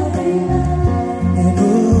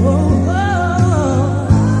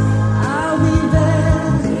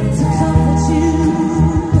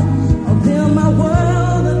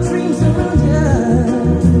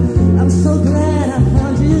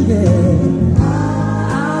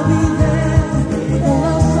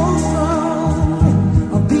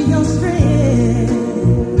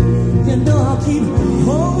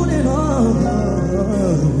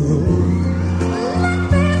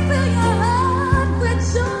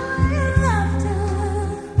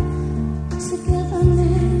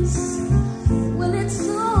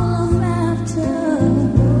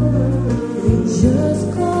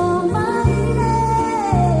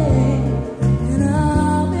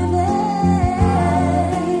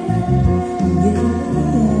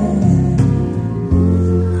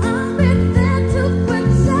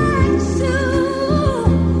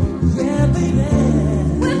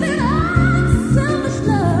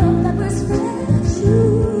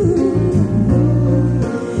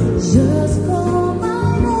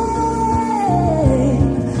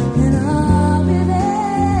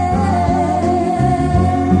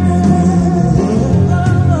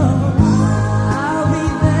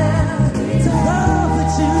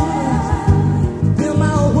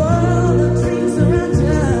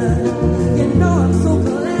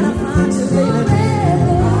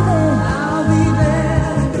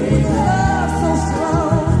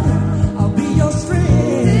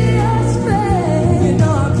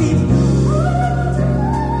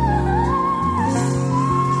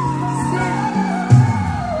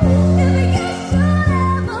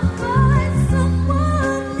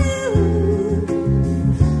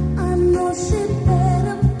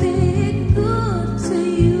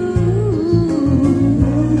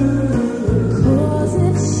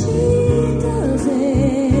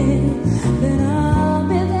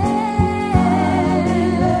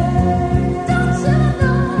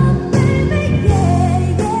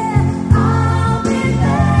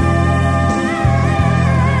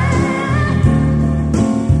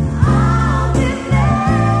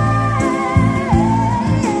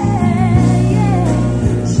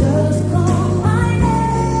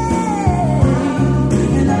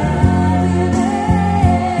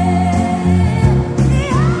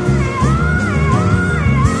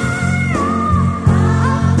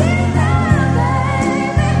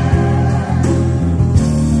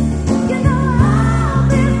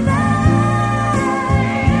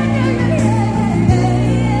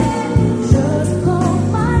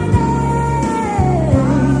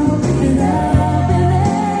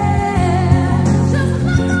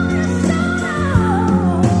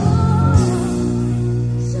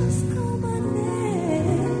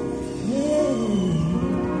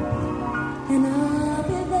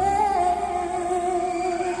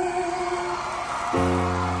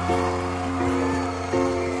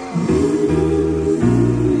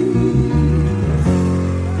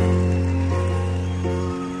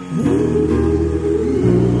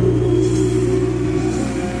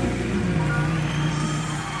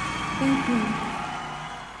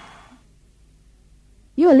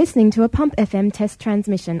are listening to a Pump FM test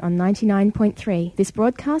transmission on 99.3. This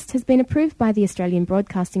broadcast has been approved by the Australian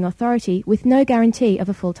Broadcasting Authority with no guarantee of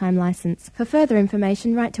a full-time licence. For further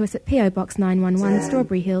information, write to us at PO Box 911,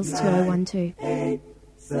 Strawberry Hills 2012. 8,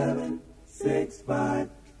 7, 6, 5,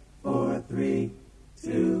 4, 3,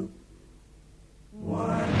 2,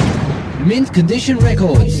 1. Mint Condition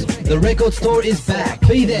Records. The record store is back.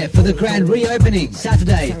 Be there for the grand reopening.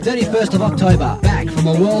 Saturday, 31st of October. Back from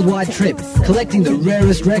a worldwide trip. Collecting the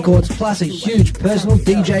rarest records plus a huge personal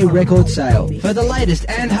DJ record sale. For the latest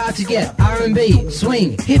and hard to get RnB,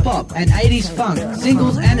 swing, hip hop and 80s funk.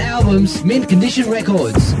 Singles and albums. Mint Condition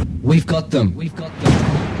Records. We've got them.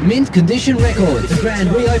 Mint Condition Records. The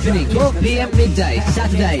grand reopening, 12 p.m. midday,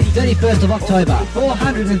 Saturday, 31st of October,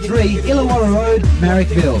 403 Killara Road,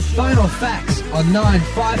 Marrickville. Phone or fax on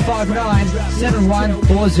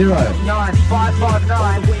 9559-7140.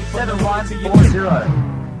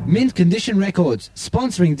 9559-7140. Mint Condition Records,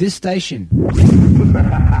 sponsoring this station.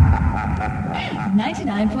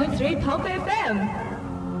 99.3 Pulp FM.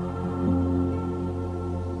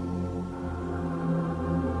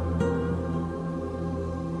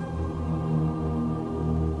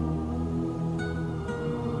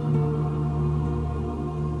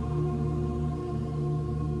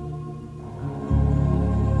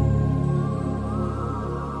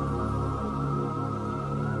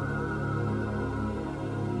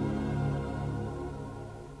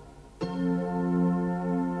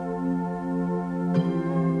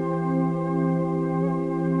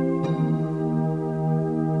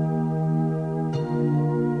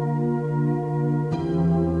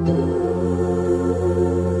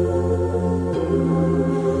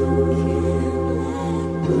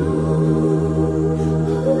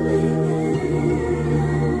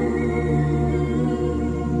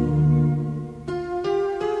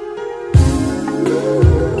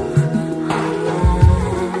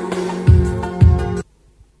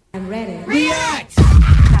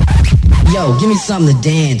 Yo, give me something to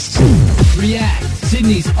dance to. React,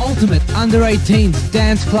 Sydney's ultimate under-18s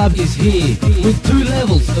dance club is here with 2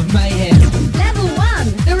 levels of mayhem. Level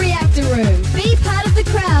 1, the Reactor Room. Be part of the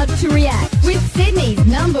crowd to react with Sydney's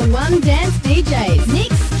 #1 dance DJs,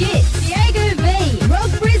 Nick Skit, Diego V, Rob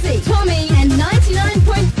Brizzy, Tommy, and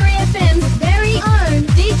 99.3 FM's very own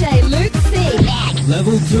DJ Luke C.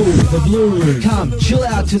 Level 2, the Blue Room. Come, chill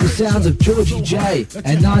out to the sounds of Georgie J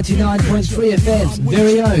and 99.3 FM's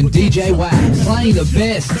very own DJ Wax. Playing the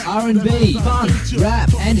best R&B, funk,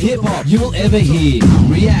 rap and hip-hop you'll ever hear.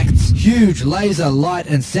 React's huge laser light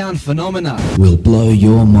and sound phenomena will blow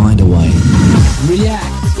your mind away. React.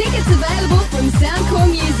 Tickets available from Soundcore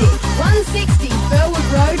Music, 160 Burwood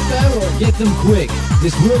Road, Burwood. Get them quick.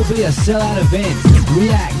 This will be a sellout event.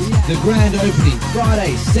 React, the grand opening,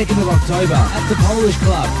 Friday, 2nd of October at the Polish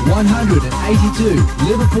Club, 182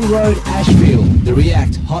 Liverpool Road, Ashfield. The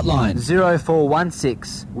React hotline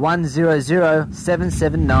 0416 100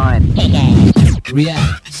 779.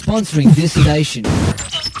 React, sponsoring this station.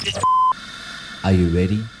 Are you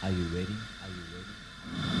ready?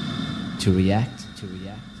 To react?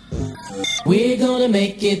 We're gonna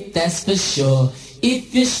make it, that's for sure.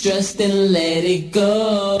 If you're stressed, then let it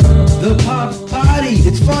go. The Pump Party,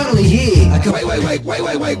 it's finally here. Okay, wait.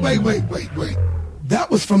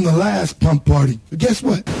 That was from the last Pump Party. But guess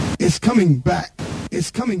what? It's coming back.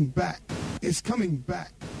 It's coming back. It's coming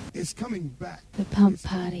back. It's coming back. The Pump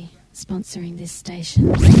Party, sponsoring this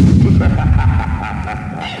station.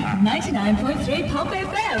 99.3 Pulp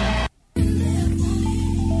FM.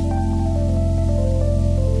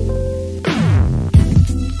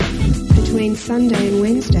 Between Sunday and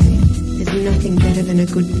Wednesday, there's nothing better than a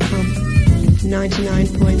good pump.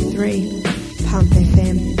 99.3 Pump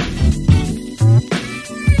FM. Pump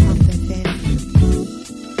FM.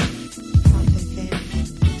 Pump FM.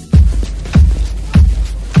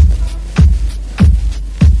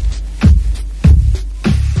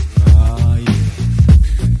 Ah, yeah.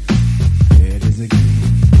 There it is again.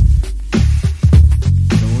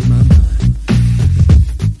 Blowing my mind.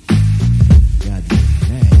 Got me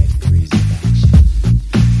mad crazy about you.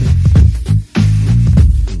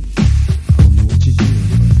 I don't know what you're doing,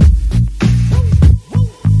 but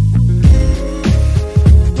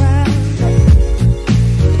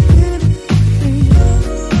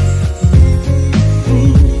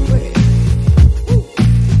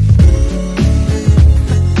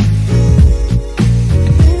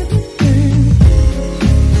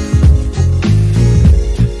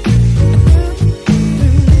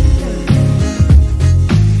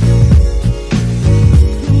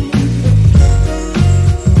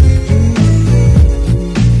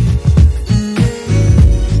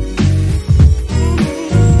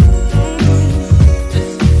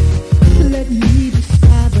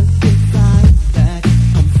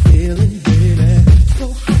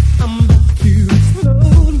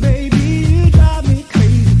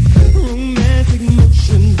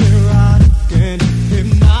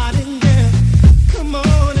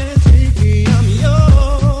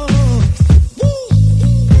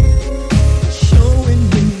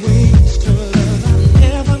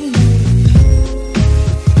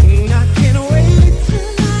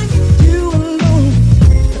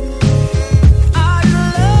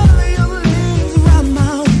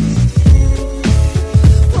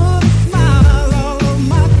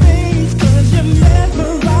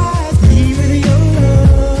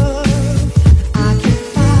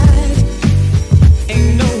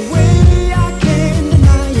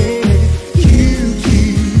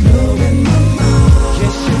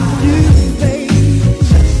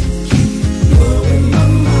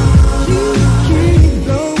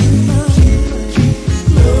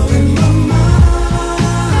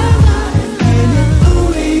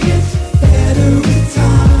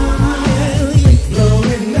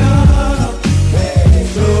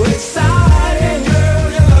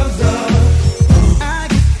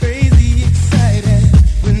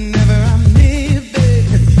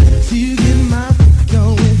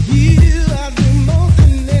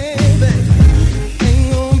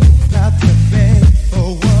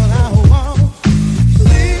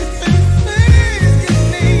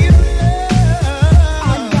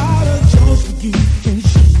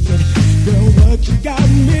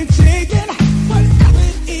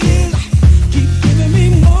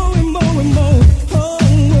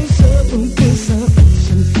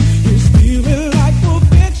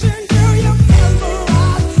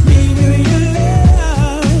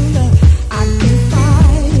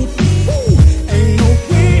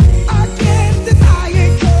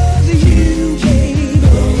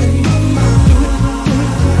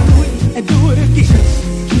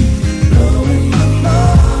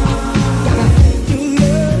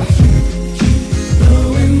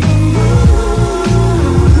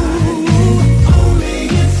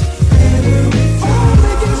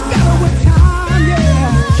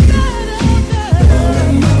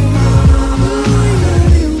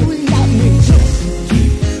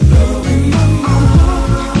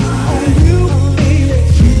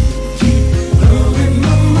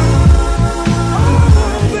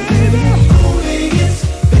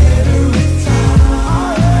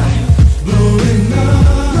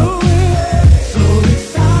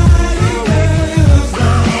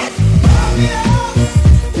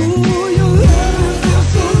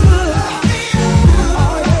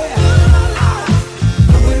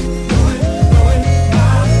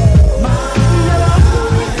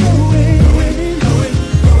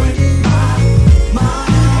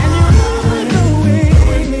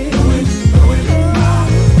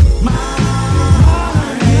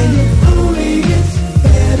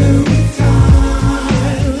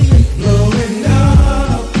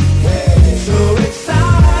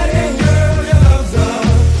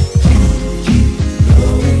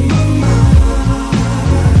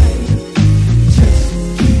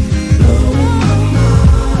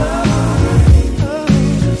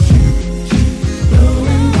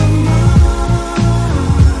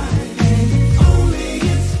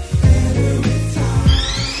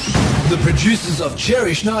of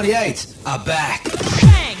Cherish 98 are back.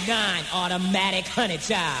 Hang on, automatic honey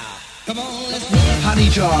child. Come on, let's go. Honey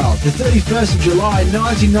Child, the 31st of July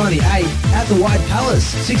 1998 at the White Palace,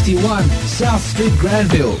 61 South Street,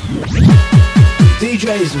 Granville.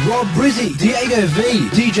 DJs Rob Brizzy, Diego V,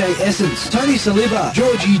 DJ Essence, Tony Saliba,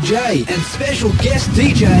 Georgie J, and special guest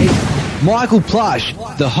DJ Michael Plush,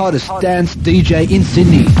 the hottest dance DJ in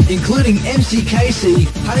Sydney. Including MC Casey,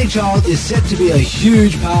 Honey Child is set to be a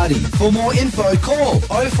huge party. For more info, call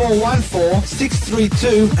 0414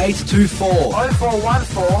 632 824.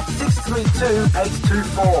 0414 632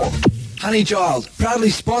 824. Honey Child, proudly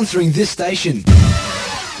sponsoring this station.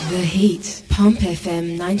 The Heat, Pump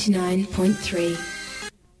FM 99.3.